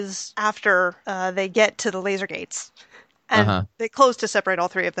racing. is after they get to the laser gates. And Uh-huh. they close to separate all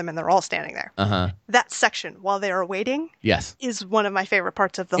three of them, and they're all standing there. Uh-huh. That section, while they are waiting, Yes. is one of my favorite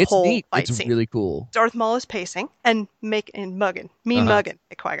parts of the It's whole neat. fight It's scene. really cool. Darth Maul is pacing and mugging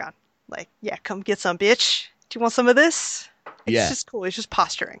at Qui-Gon. Like, yeah, come get some, bitch. Do you want some of this? It's Yeah. just cool. He's just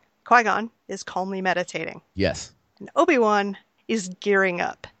posturing. Qui-Gon is calmly meditating. Yes. And Obi-Wan is gearing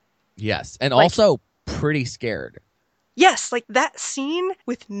up. Yes. And Like- also pretty scared. Yes, like that scene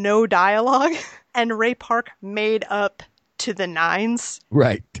with no dialogue and Ray Park made up to the nines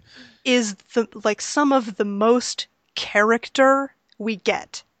Right. is some of the most character we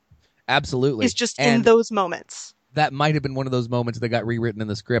get Absolutely. is just in And those moments. that might have been one of those moments that got rewritten in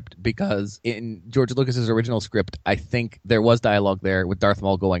the script, because in George Lucas's original script, I think there was dialogue there with Darth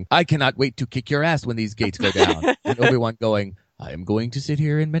Maul going, "I cannot wait to kick your ass when these gates go down," and Obi-Wan going, "I am going to sit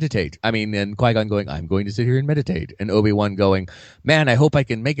here and meditate." And Qui-Gon going, "I'm going to sit here and meditate," and Obi-Wan going, "Man, I hope I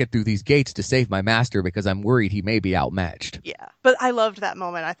can make it through these gates to save my master because I'm worried he may be outmatched." Yeah, but I loved that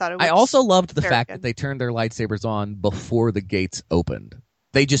moment. I thought it was I also loved the very fact good. that they turned their lightsabers on before the gates opened.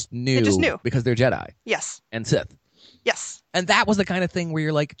 They just knew, because they're Jedi Yes. and Sith. Yes. And that was the kind of thing where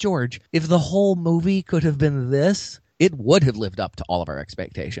you're like, George, if the whole movie could have been this, it would have lived up to all of our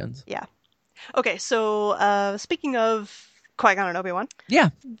expectations. Yeah. Okay, so speaking of Qui-Gon and Obi-Wan, Yeah.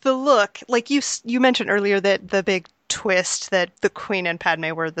 the look, like you mentioned earlier that the big twist that the Queen and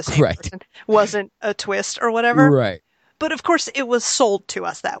Padme were the same Right. person wasn't a twist or whatever. Right. But of course it was sold to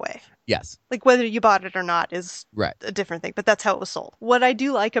us that way. Yes. Like whether you bought it or not is Right. a different thing, but that's how it was sold. What I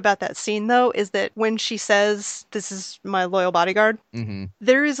do like about that scene though is that when she says, "This is my loyal bodyguard," Mm-hmm.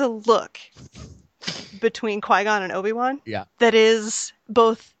 there is a look between Qui-Gon and Obi-Wan Yeah. that is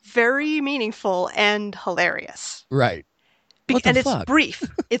both very meaningful and hilarious. Right. What the And fuck? it's brief.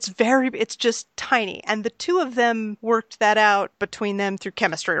 It's just tiny. And the two of them worked that out between them through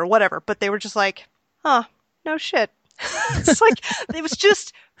chemistry or whatever, but they were just like, huh, no shit. It's like, it was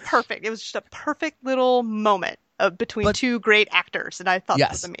just perfect. It was just a perfect little moment between two great actors. And I thought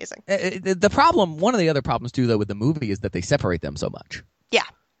that was amazing. The problem, one of the other problems too, though, with the movie is that they separate them so much. Yeah.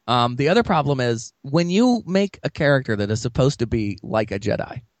 The other problem is when you make a character that is supposed to be like a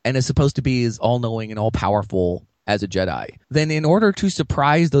Jedi and is supposed to be as all-knowing and all-powerful as a Jedi, then in order to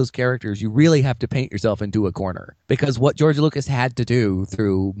surprise those characters, you really have to paint yourself into a corner. Because what George Lucas had to do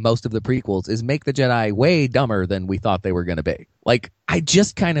through most of the prequels is make the Jedi way dumber than we thought they were going to be. Like, I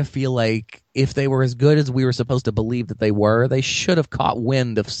just kind of feel like if they were as good as we were supposed to believe that they were, they should have caught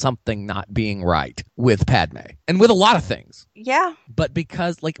wind of something not being right with Padme and with a lot of things. Yeah. But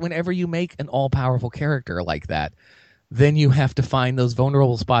because, like, whenever you make an all-powerful character like that, then you have to find those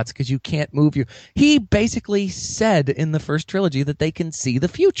vulnerable spots because you can't move your... He basically said in the first trilogy that they can see the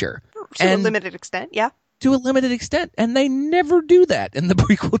future. To a limited extent, yeah. To a limited extent. And they never do that in the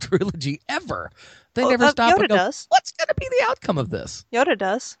prequel trilogy, ever. They never stop Yoda and go, does. what's going to be the outcome of this? Yoda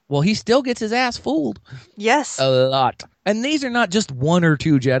does. Well, he still gets his ass fooled. Yes. A lot. And these are not just one or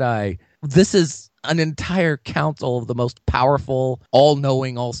two Jedi. This is an entire council of the most powerful,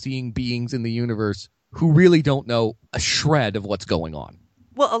 all-knowing, all-seeing beings in the universe who really don't know a shred of what's going on.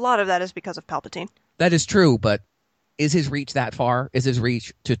 Well, a lot of that is because of Palpatine. That is true, but is his reach that far? Is his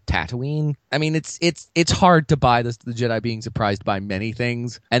reach to Tatooine? I mean, it's hard to buy this, the Jedi being surprised by many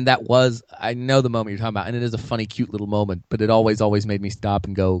things. And that was, I know the moment you're talking about, and it is a funny, cute little moment, but it always made me stop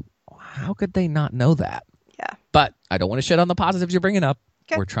and go, how could they not know that? Yeah. But I don't want to shit on the positives you're bringing up.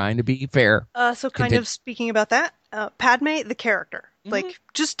 Okay. We're trying to be fair. So kind of speaking about that, Padme, the character. Mm-hmm. Like,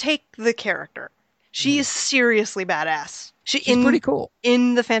 just take the character. She is seriously badass. She's pretty cool.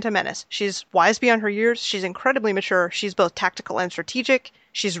 In The Phantom Menace. She's wise beyond her years. She's incredibly mature. She's both tactical and strategic.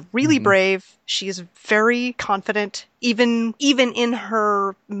 She's really brave. She's very confident, even in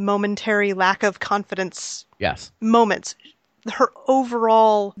her momentary lack of confidence moments. Her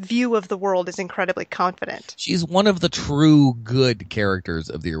overall view of the world is incredibly confident. She's one of the true good characters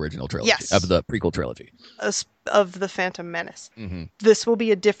of the original trilogy, of the prequel trilogy. Of The Phantom Menace. Mm-hmm. This will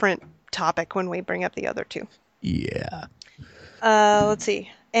be a different topic when we bring up the other two. Yeah. Let's see.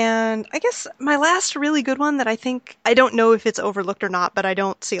 And I guess my last really good one that I don't know if it's overlooked or not, but I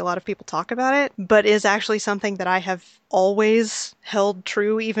don't see a lot of people talk about it, but is actually something that I have always held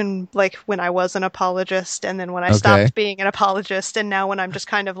true, even like when I was an apologist and then when I stopped being an apologist and now when I'm just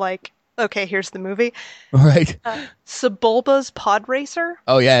kind of like, okay, here's the movie. Right. Sebulba's Pod Racer.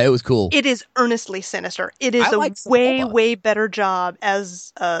 Oh, yeah, it was cool. It is earnestly sinister. It is way better job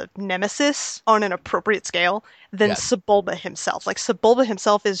as a nemesis on an appropriate scale than Sebulba himself. Like, Sebulba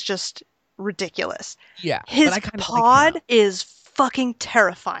himself is just ridiculous. Yeah. His pod is fucking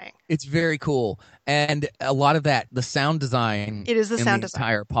terrifying. It's very cool. And a lot of that, the sound design. It is the sound design.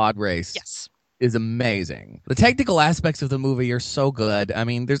 Entire pod race. Yes. Is amazing. The technical aspects of the movie are so good. I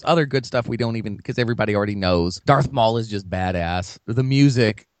mean, there's other good stuff we don't even, because everybody already knows. Darth Maul is just badass. The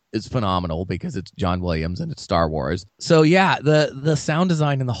music is phenomenal because it's John Williams and it's Star Wars. So yeah, the sound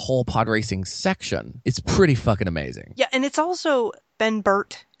design in the whole pod racing section is pretty fucking amazing. Yeah, and it's also Ben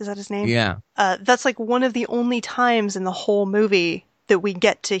Burt. Is that his name? Yeah. That's like one of the only times in the whole movie that we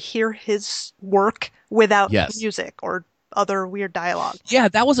get to hear his work without music or other weird dialogue. Yeah,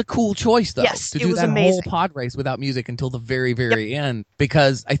 that was a cool choice, though. Yes, to do that whole pod race without music until the very, very end.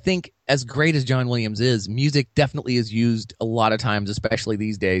 Because I think, as great as John Williams is, music definitely is used a lot of times, especially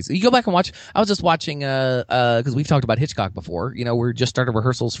these days. You go back and watch. I was just watching, because we've talked about Hitchcock before. You know, we just started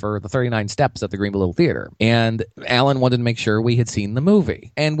rehearsals for the 39 Steps at the Greenville Little Theater. And Alan wanted to make sure we had seen the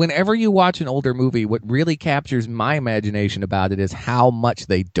movie. And whenever you watch an older movie, what really captures my imagination about it is how much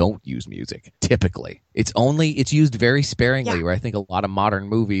they don't use music, typically. It's used very sparingly, where I think a lot of modern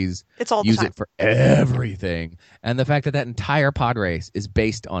movies use it for everything. And the fact that entire pod race is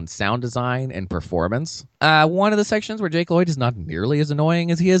based on sound design and performance. One of the sections where Jake Lloyd is not nearly as annoying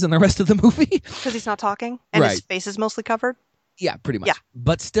as he is in the rest of the movie. Because he's not talking and his face is mostly covered. Yeah, pretty much. Yeah.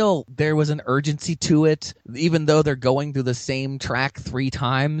 But still, there was an urgency to it. Even though they're going through the same track 3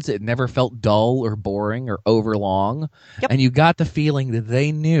 times, it never felt dull or boring or overlong. Yep. And you got the feeling that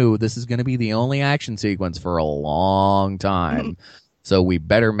they knew this is going to be the only action sequence for a long time. So we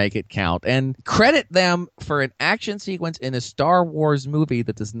better make it count. And credit them for an action sequence in a Star Wars movie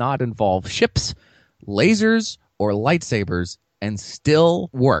that does not involve ships, lasers, or lightsabers, and still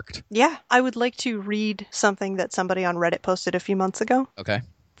worked. Yeah, I would like to read something that somebody on Reddit posted a few months ago. Okay.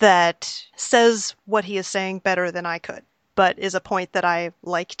 That says what he is saying better than I could, but is a point that I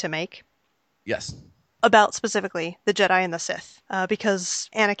like to make. Yes. About specifically the Jedi and the Sith, because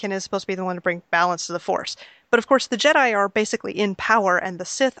Anakin is supposed to be the one to bring balance to the Force. But of course, the Jedi are basically in power, and the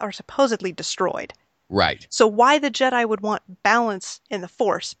Sith are supposedly destroyed. Right. So why the Jedi would want balance in the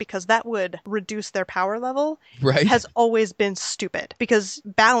Force, because that would reduce their power level, has always been stupid. Because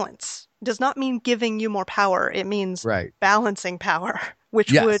balance does not mean giving you more power. It means balancing power.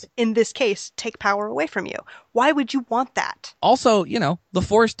 which Yes. would, in this case, take power away from you. Why would you want that? Also, the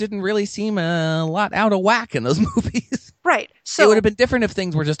Force didn't really seem a lot out of whack in those movies. Right. It So would have been different if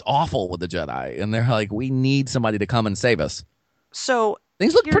things were just awful with the Jedi, and they're like, we need somebody to come and save us. So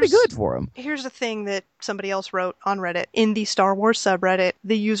Things look pretty Here's- good for them. here's a thing that somebody else wrote on Reddit. In the Star Wars subreddit,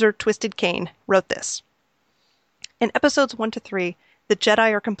 the user Twisted Kane wrote this. In episodes 1 to 3, the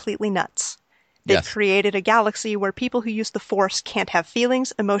Jedi are completely nuts. They've Yes. created a galaxy where people who use the Force can't have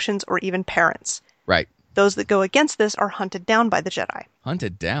feelings, emotions, or even parents. Right. Those that go against this are hunted down by the Jedi.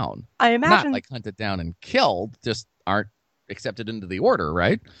 Hunted down. I imagine Not like hunted down and killed, just aren't accepted into the order,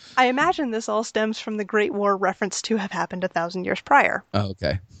 right? I imagine this all stems from the Great War referenced to have happened 1,000 years prior. Oh,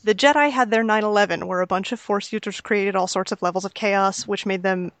 okay. The Jedi had their 9/11, where a bunch of Force users created all sorts of levels of chaos, which made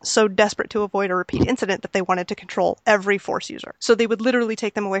them so desperate to avoid a repeat incident that they wanted to control every Force user. So they would literally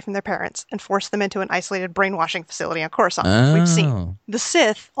take them away from their parents and force them into an isolated brainwashing facility on Coruscant, which we've seen. Oh. The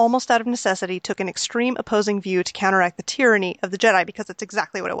Sith, almost out of necessity, took an extreme opposing view to counteract the tyranny of the Jedi because it's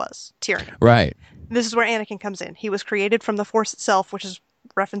exactly what it was, tyranny. Right. This is where Anakin comes in. He was created from the Force itself, which is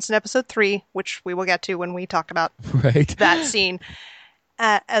referenced in episode 3, which we will get to when we talk about Right. that scene,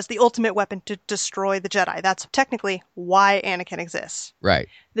 as the ultimate weapon to destroy the Jedi. That's technically why Anakin exists. Right.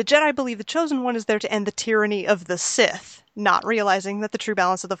 The Jedi believe the Chosen One is there to end the tyranny of the Sith, not realizing that the true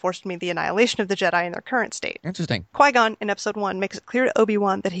balance of the Force would mean the annihilation of the Jedi in their current state. Interesting. Qui-Gon, in Episode 1, makes it clear to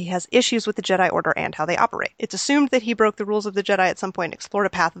Obi-Wan that he has issues with the Jedi Order and how they operate. It's assumed that he broke the rules of the Jedi at some point and explored a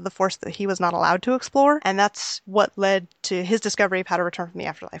path of the Force that he was not allowed to explore, and that's what led to his discovery of how to return from the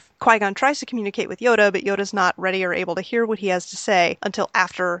afterlife. Qui-Gon tries to communicate with Yoda, but Yoda's not ready or able to hear what he has to say until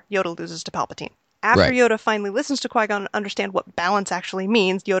after Yoda loses to Palpatine. After Right. Yoda finally listens to Qui-Gon and understands what balance actually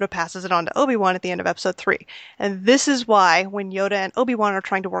means, Yoda passes it on to Obi-Wan at the end of Episode 3. And this is why, when Yoda and Obi-Wan are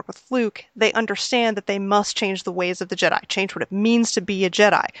trying to work with Luke, they understand that they must change the ways of the Jedi, change what it means to be a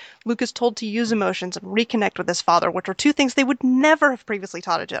Jedi. Luke is told to use emotions and reconnect with his father, which are two things they would never have previously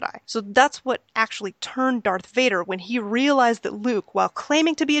taught a Jedi. So that's what actually turned Darth Vader when he realized that Luke, while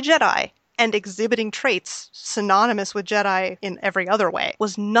claiming to be a Jedi, and exhibiting traits synonymous with Jedi in every other way,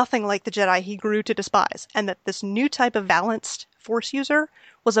 was nothing like the Jedi he grew to despise, and that this new type of balanced Force user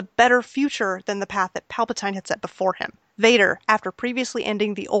was a better future than the path that Palpatine had set before him. Vader, after previously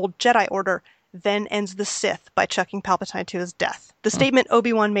ending the old Jedi Order, then ends the Sith by chucking Palpatine to his death. The statement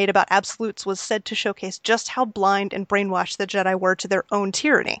Obi-Wan made about absolutes was said to showcase just how blind and brainwashed the Jedi were to their own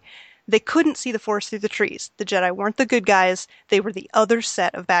tyranny. They couldn't see the Force through the trees. The Jedi weren't the good guys, they were the other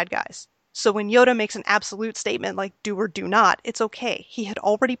set of bad guys. So when Yoda makes an absolute statement like do or do not, it's okay. He had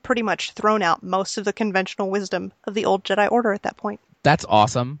already pretty much thrown out most of the conventional wisdom of the old Jedi Order at that point. That's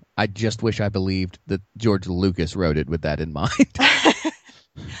awesome. I just wish I believed that George Lucas wrote it with that in mind.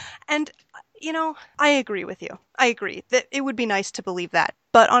 And, I agree with you. I agree that it would be nice to believe that.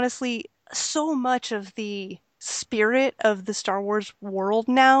 But honestly, so much of the spirit of the Star Wars world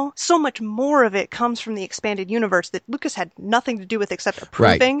now, so much more of it comes from the expanded universe that Lucas had nothing to do with except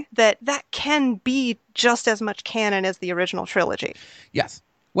approving, that can be just as much canon as the original trilogy. Yes.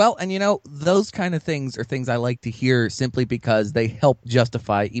 Well, and those kind of things are things I like to hear simply because they help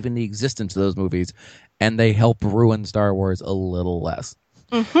justify even the existence of those movies, and they help ruin Star Wars a little less.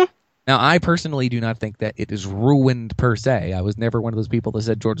 Mm-hmm. Now, I personally do not think that it is ruined per se. I was never one of those people that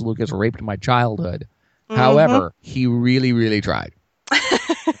said George Lucas raped my childhood. However, he really, really tried.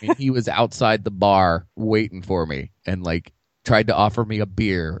 I mean, he was outside the bar waiting for me and tried to offer me a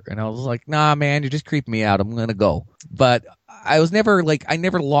beer. And I was like, nah, man, you're just creeping me out. I'm going to go. But I was never I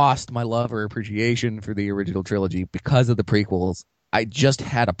never lost my love or appreciation for the original trilogy because of the prequels. I just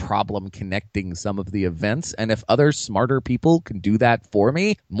had a problem connecting some of the events. And if other smarter people can do that for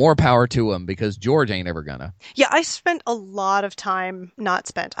me, more power to them, because George ain't ever gonna. Yeah, I spent a lot of time,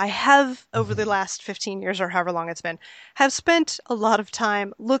 I have over the last 15 years or however long it's been, have spent a lot of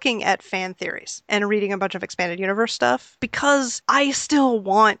time looking at fan theories and reading a bunch of expanded universe stuff because I still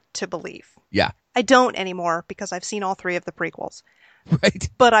want to believe. Yeah. I don't anymore because I've seen all 3 of the prequels. Right.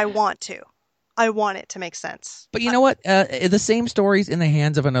 But I want to. I want it to make sense. But you know what? The same stories in the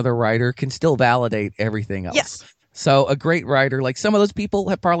hands of another writer can still validate everything else. Yes. So a great writer, like some of those people,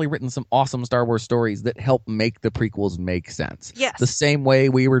 have probably written some awesome Star Wars stories that help make the prequels make sense. Yes. The same way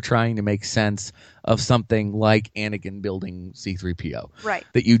we were trying to make sense of something like Anakin building C-3PO. Right.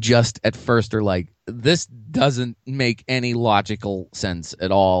 That you just at first are like, this doesn't make any logical sense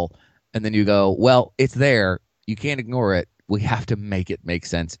at all. And then you go, well, it's there. You can't ignore it. We have to make it make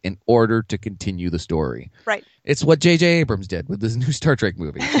sense in order to continue the story. Right. It's what J.J. Abrams did with this new Star Trek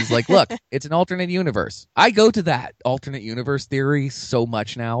movie. He's like, look, it's an alternate universe. I go to that alternate universe theory so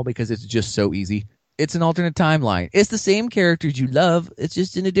much now because it's just so easy. It's an alternate timeline. It's the same characters you love. It's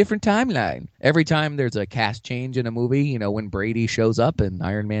just in a different timeline. Every time there's a cast change in a movie, you know, when Brady shows up in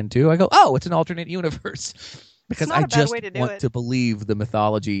Iron Man 2, I go, oh, it's an alternate universe. Because not I a bad just way to do want it. to believe the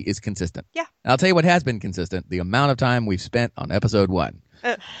mythology is consistent. Yeah. And I'll tell you what has been consistent. The amount of time we've spent on episode 1.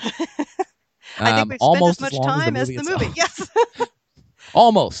 I think we've spent almost as much long as the time as movie the movie. itself. Yes.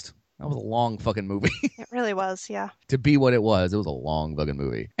 Almost. That was a long fucking movie. It really was, yeah. To be what it was a long fucking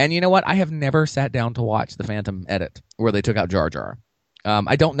movie. And you know what? I have never sat down to watch the Phantom edit where they took out Jar Jar.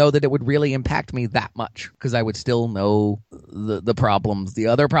 I don't know that it would really impact me that much because I would still know the problems. The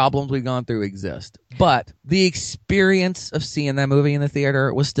other problems we've gone through exist. But the experience of seeing that movie in the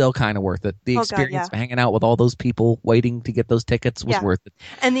theater was still kind of worth it. The experience of hanging out with all those people waiting to get those tickets was worth it.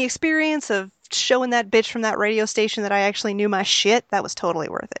 And the experience of showing that bitch from that radio station that I actually knew my shit, that was totally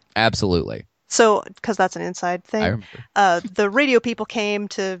worth it. Absolutely. So, because that's an inside I thing, remember. the radio people came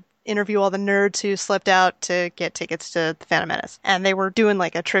to interview all the nerds who slipped out to get tickets to the Phantom Menace. And they were doing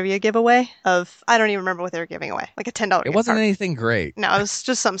like a trivia giveaway of, I don't even remember what they were giving away, like a $10 It gift wasn't card. anything great. No, it was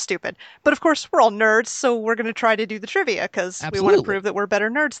just something stupid. But of course, we're all nerds, so we're going to try to do the trivia because we want to Absolutely. prove that we're better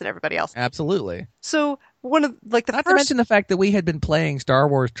nerds than everybody else. Absolutely. So one of like the Not to first, mention the fact that we had been playing Star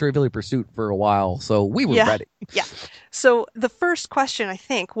Wars Trivial Pursuit for a while, so we were ready. yeah. So the first question I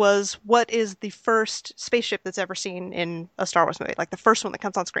think was, what is the first spaceship that's ever seen in a Star Wars movie? Like the first one that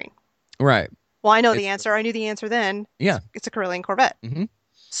comes on screen. Right. Well, I know the answer. I knew the answer then. Yeah. It's a Carillion Corvette. Mm-hmm.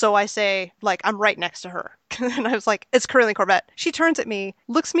 So I say, like, I'm right next to her. And I was like, it's Carillion Corvette. She turns at me,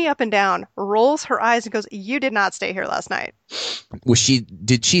 looks me up and down, rolls her eyes and goes, you did not stay here last night.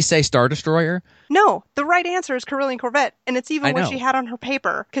 Did she say Star Destroyer? No, the right answer is Carillion Corvette. And it's even I what know. she had on her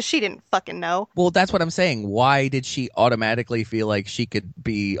paper because she didn't fucking know. Well, that's what I'm saying. Why did she automatically feel like she could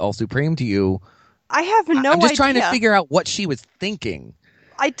be all supreme to you? I have no idea. I'm just trying to figure out what she was thinking.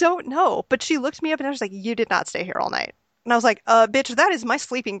 I don't know. But she looked me up and I was like, you did not stay here all night. And I was like, bitch, that is my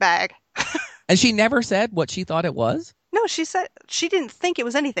sleeping bag. And she never said what she thought it was? No, she said she didn't think it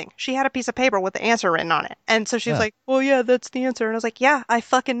was anything. She had a piece of paper with the answer written on it. And so she was like, well, yeah, that's the answer. And I was like, yeah, I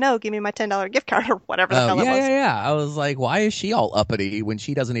fucking know. Give me my $10 gift card or whatever the hell it was. Yeah. I was like, why is she all uppity when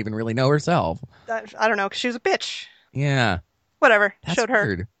she doesn't even really know herself? I don't know, because she was a bitch. Yeah. Whatever. That's Showed her.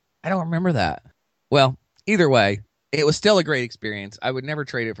 weird. I don't remember that. Well, either way, it was still a great experience. I would never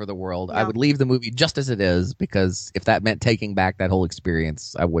trade it for the world. No. I would leave the movie just as it is because if that meant taking back that whole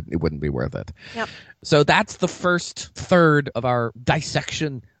experience, it wouldn't be worth it. Yep. So that's the first third of our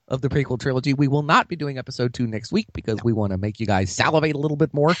dissection of the prequel trilogy. We will not be doing episode 2 next week because we want to make you guys salivate a little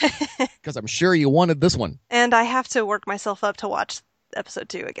bit more because I'm sure you wanted this one. And I have to work myself up to watch episode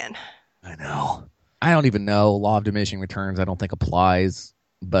 2 again. I know. I don't even know. Law of diminishing returns I don't think applies,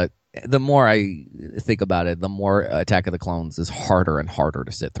 but the more I think about it, the more Attack of the Clones is harder and harder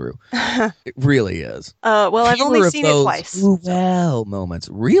to sit through. It really is. Well, I've Fewer only of seen it those twice. Well moments.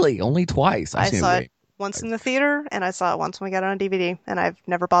 Really? Only twice? I seen saw way- it once in the theater, and I saw it once when we got it on DVD, and I've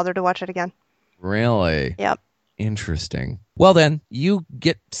never bothered to watch it again. Really? Yep. Interesting. Well, then, you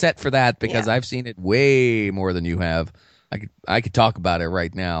get set for that because Yeah. I've seen it way more than you have. I could talk about it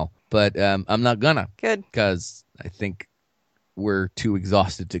right now, but I'm not gonna Good. because I think we're too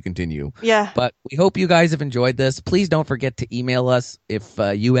exhausted to continue. Yeah. But we hope you guys have enjoyed this. Please don't forget to email us if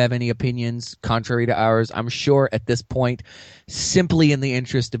you have any opinions contrary to ours. I'm sure at this point, simply in the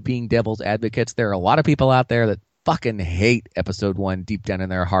interest of being devil's advocates, there are a lot of people out there that fucking hate episode 1 deep down in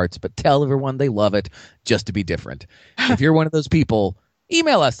their hearts, but tell everyone they love it just to be different. If you're one of those people,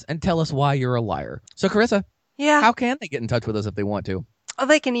 email us and tell us why you're a liar. So, Carissa, Yeah. how can they get in touch with us if they want to?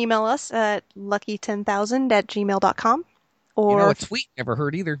 They can email us at lucky10000@gmail.com. Or You know, a tweet never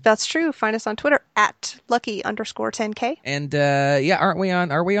heard either. that's true. Find us on Twitter at lucky_10K. And are we on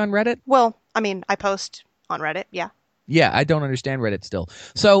Reddit? Well, I mean, I post on Reddit. Yeah. Yeah, I don't understand Reddit still.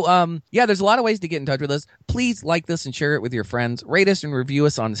 So, there's a lot of ways to get in touch with us. Please like this and share it with your friends. Rate us and review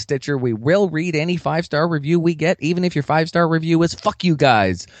us on Stitcher. We will read any 5-star review we get, even if your 5-star review is fuck you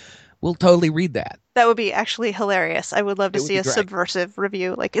guys. We'll totally read that. That would be actually hilarious. I would love to It would see be a great. subversive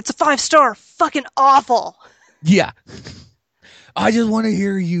review. Like, it's a 5-star, fucking awful. Yeah. I just want to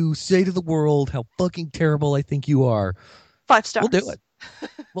hear you say to the world how fucking terrible I think you are. 5 stars. We'll do it.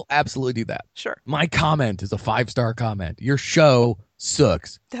 We'll absolutely do that. Sure. My comment is a 5-star comment. Your show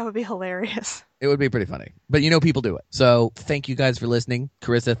sucks. That would be hilarious. It would be pretty funny. But people do it. So thank you guys for listening.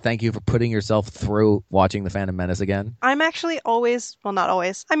 Carissa, thank you for putting yourself through watching The Phantom Menace again. I'm actually always, well, not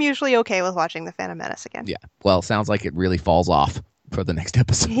always, I'm usually okay with watching The Phantom Menace again. Yeah. Well, sounds like it really falls off for the next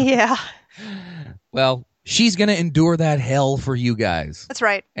episode. Yeah, Well, she's going to endure that hell for you guys. that's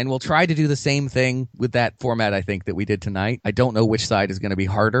right. And we'll try to do the same thing with that format, I think, that we did tonight. I don't know which side is going to be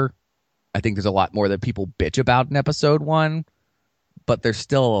harder. I think there's a lot more that people bitch about in episode 1, but there's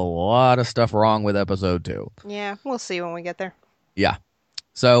still a lot of stuff wrong with episode 2. Yeah, we'll see when we get there. Yeah.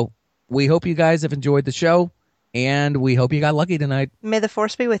 So we hope you guys have enjoyed the show, and we hope you got lucky tonight. May the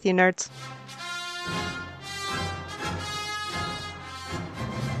Force be with you, nerds.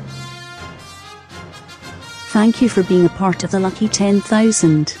 Thank you for being a part of the Lucky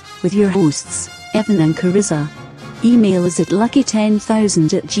 10,000 with your hosts, Evan and Carissa. Email us at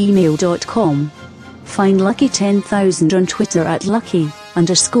lucky10000@gmail.com. Find Lucky 10,000 on Twitter at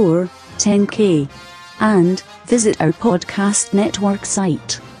lucky_10k. And visit our podcast network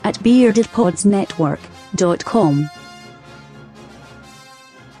site at beardedpodsnetwork.com.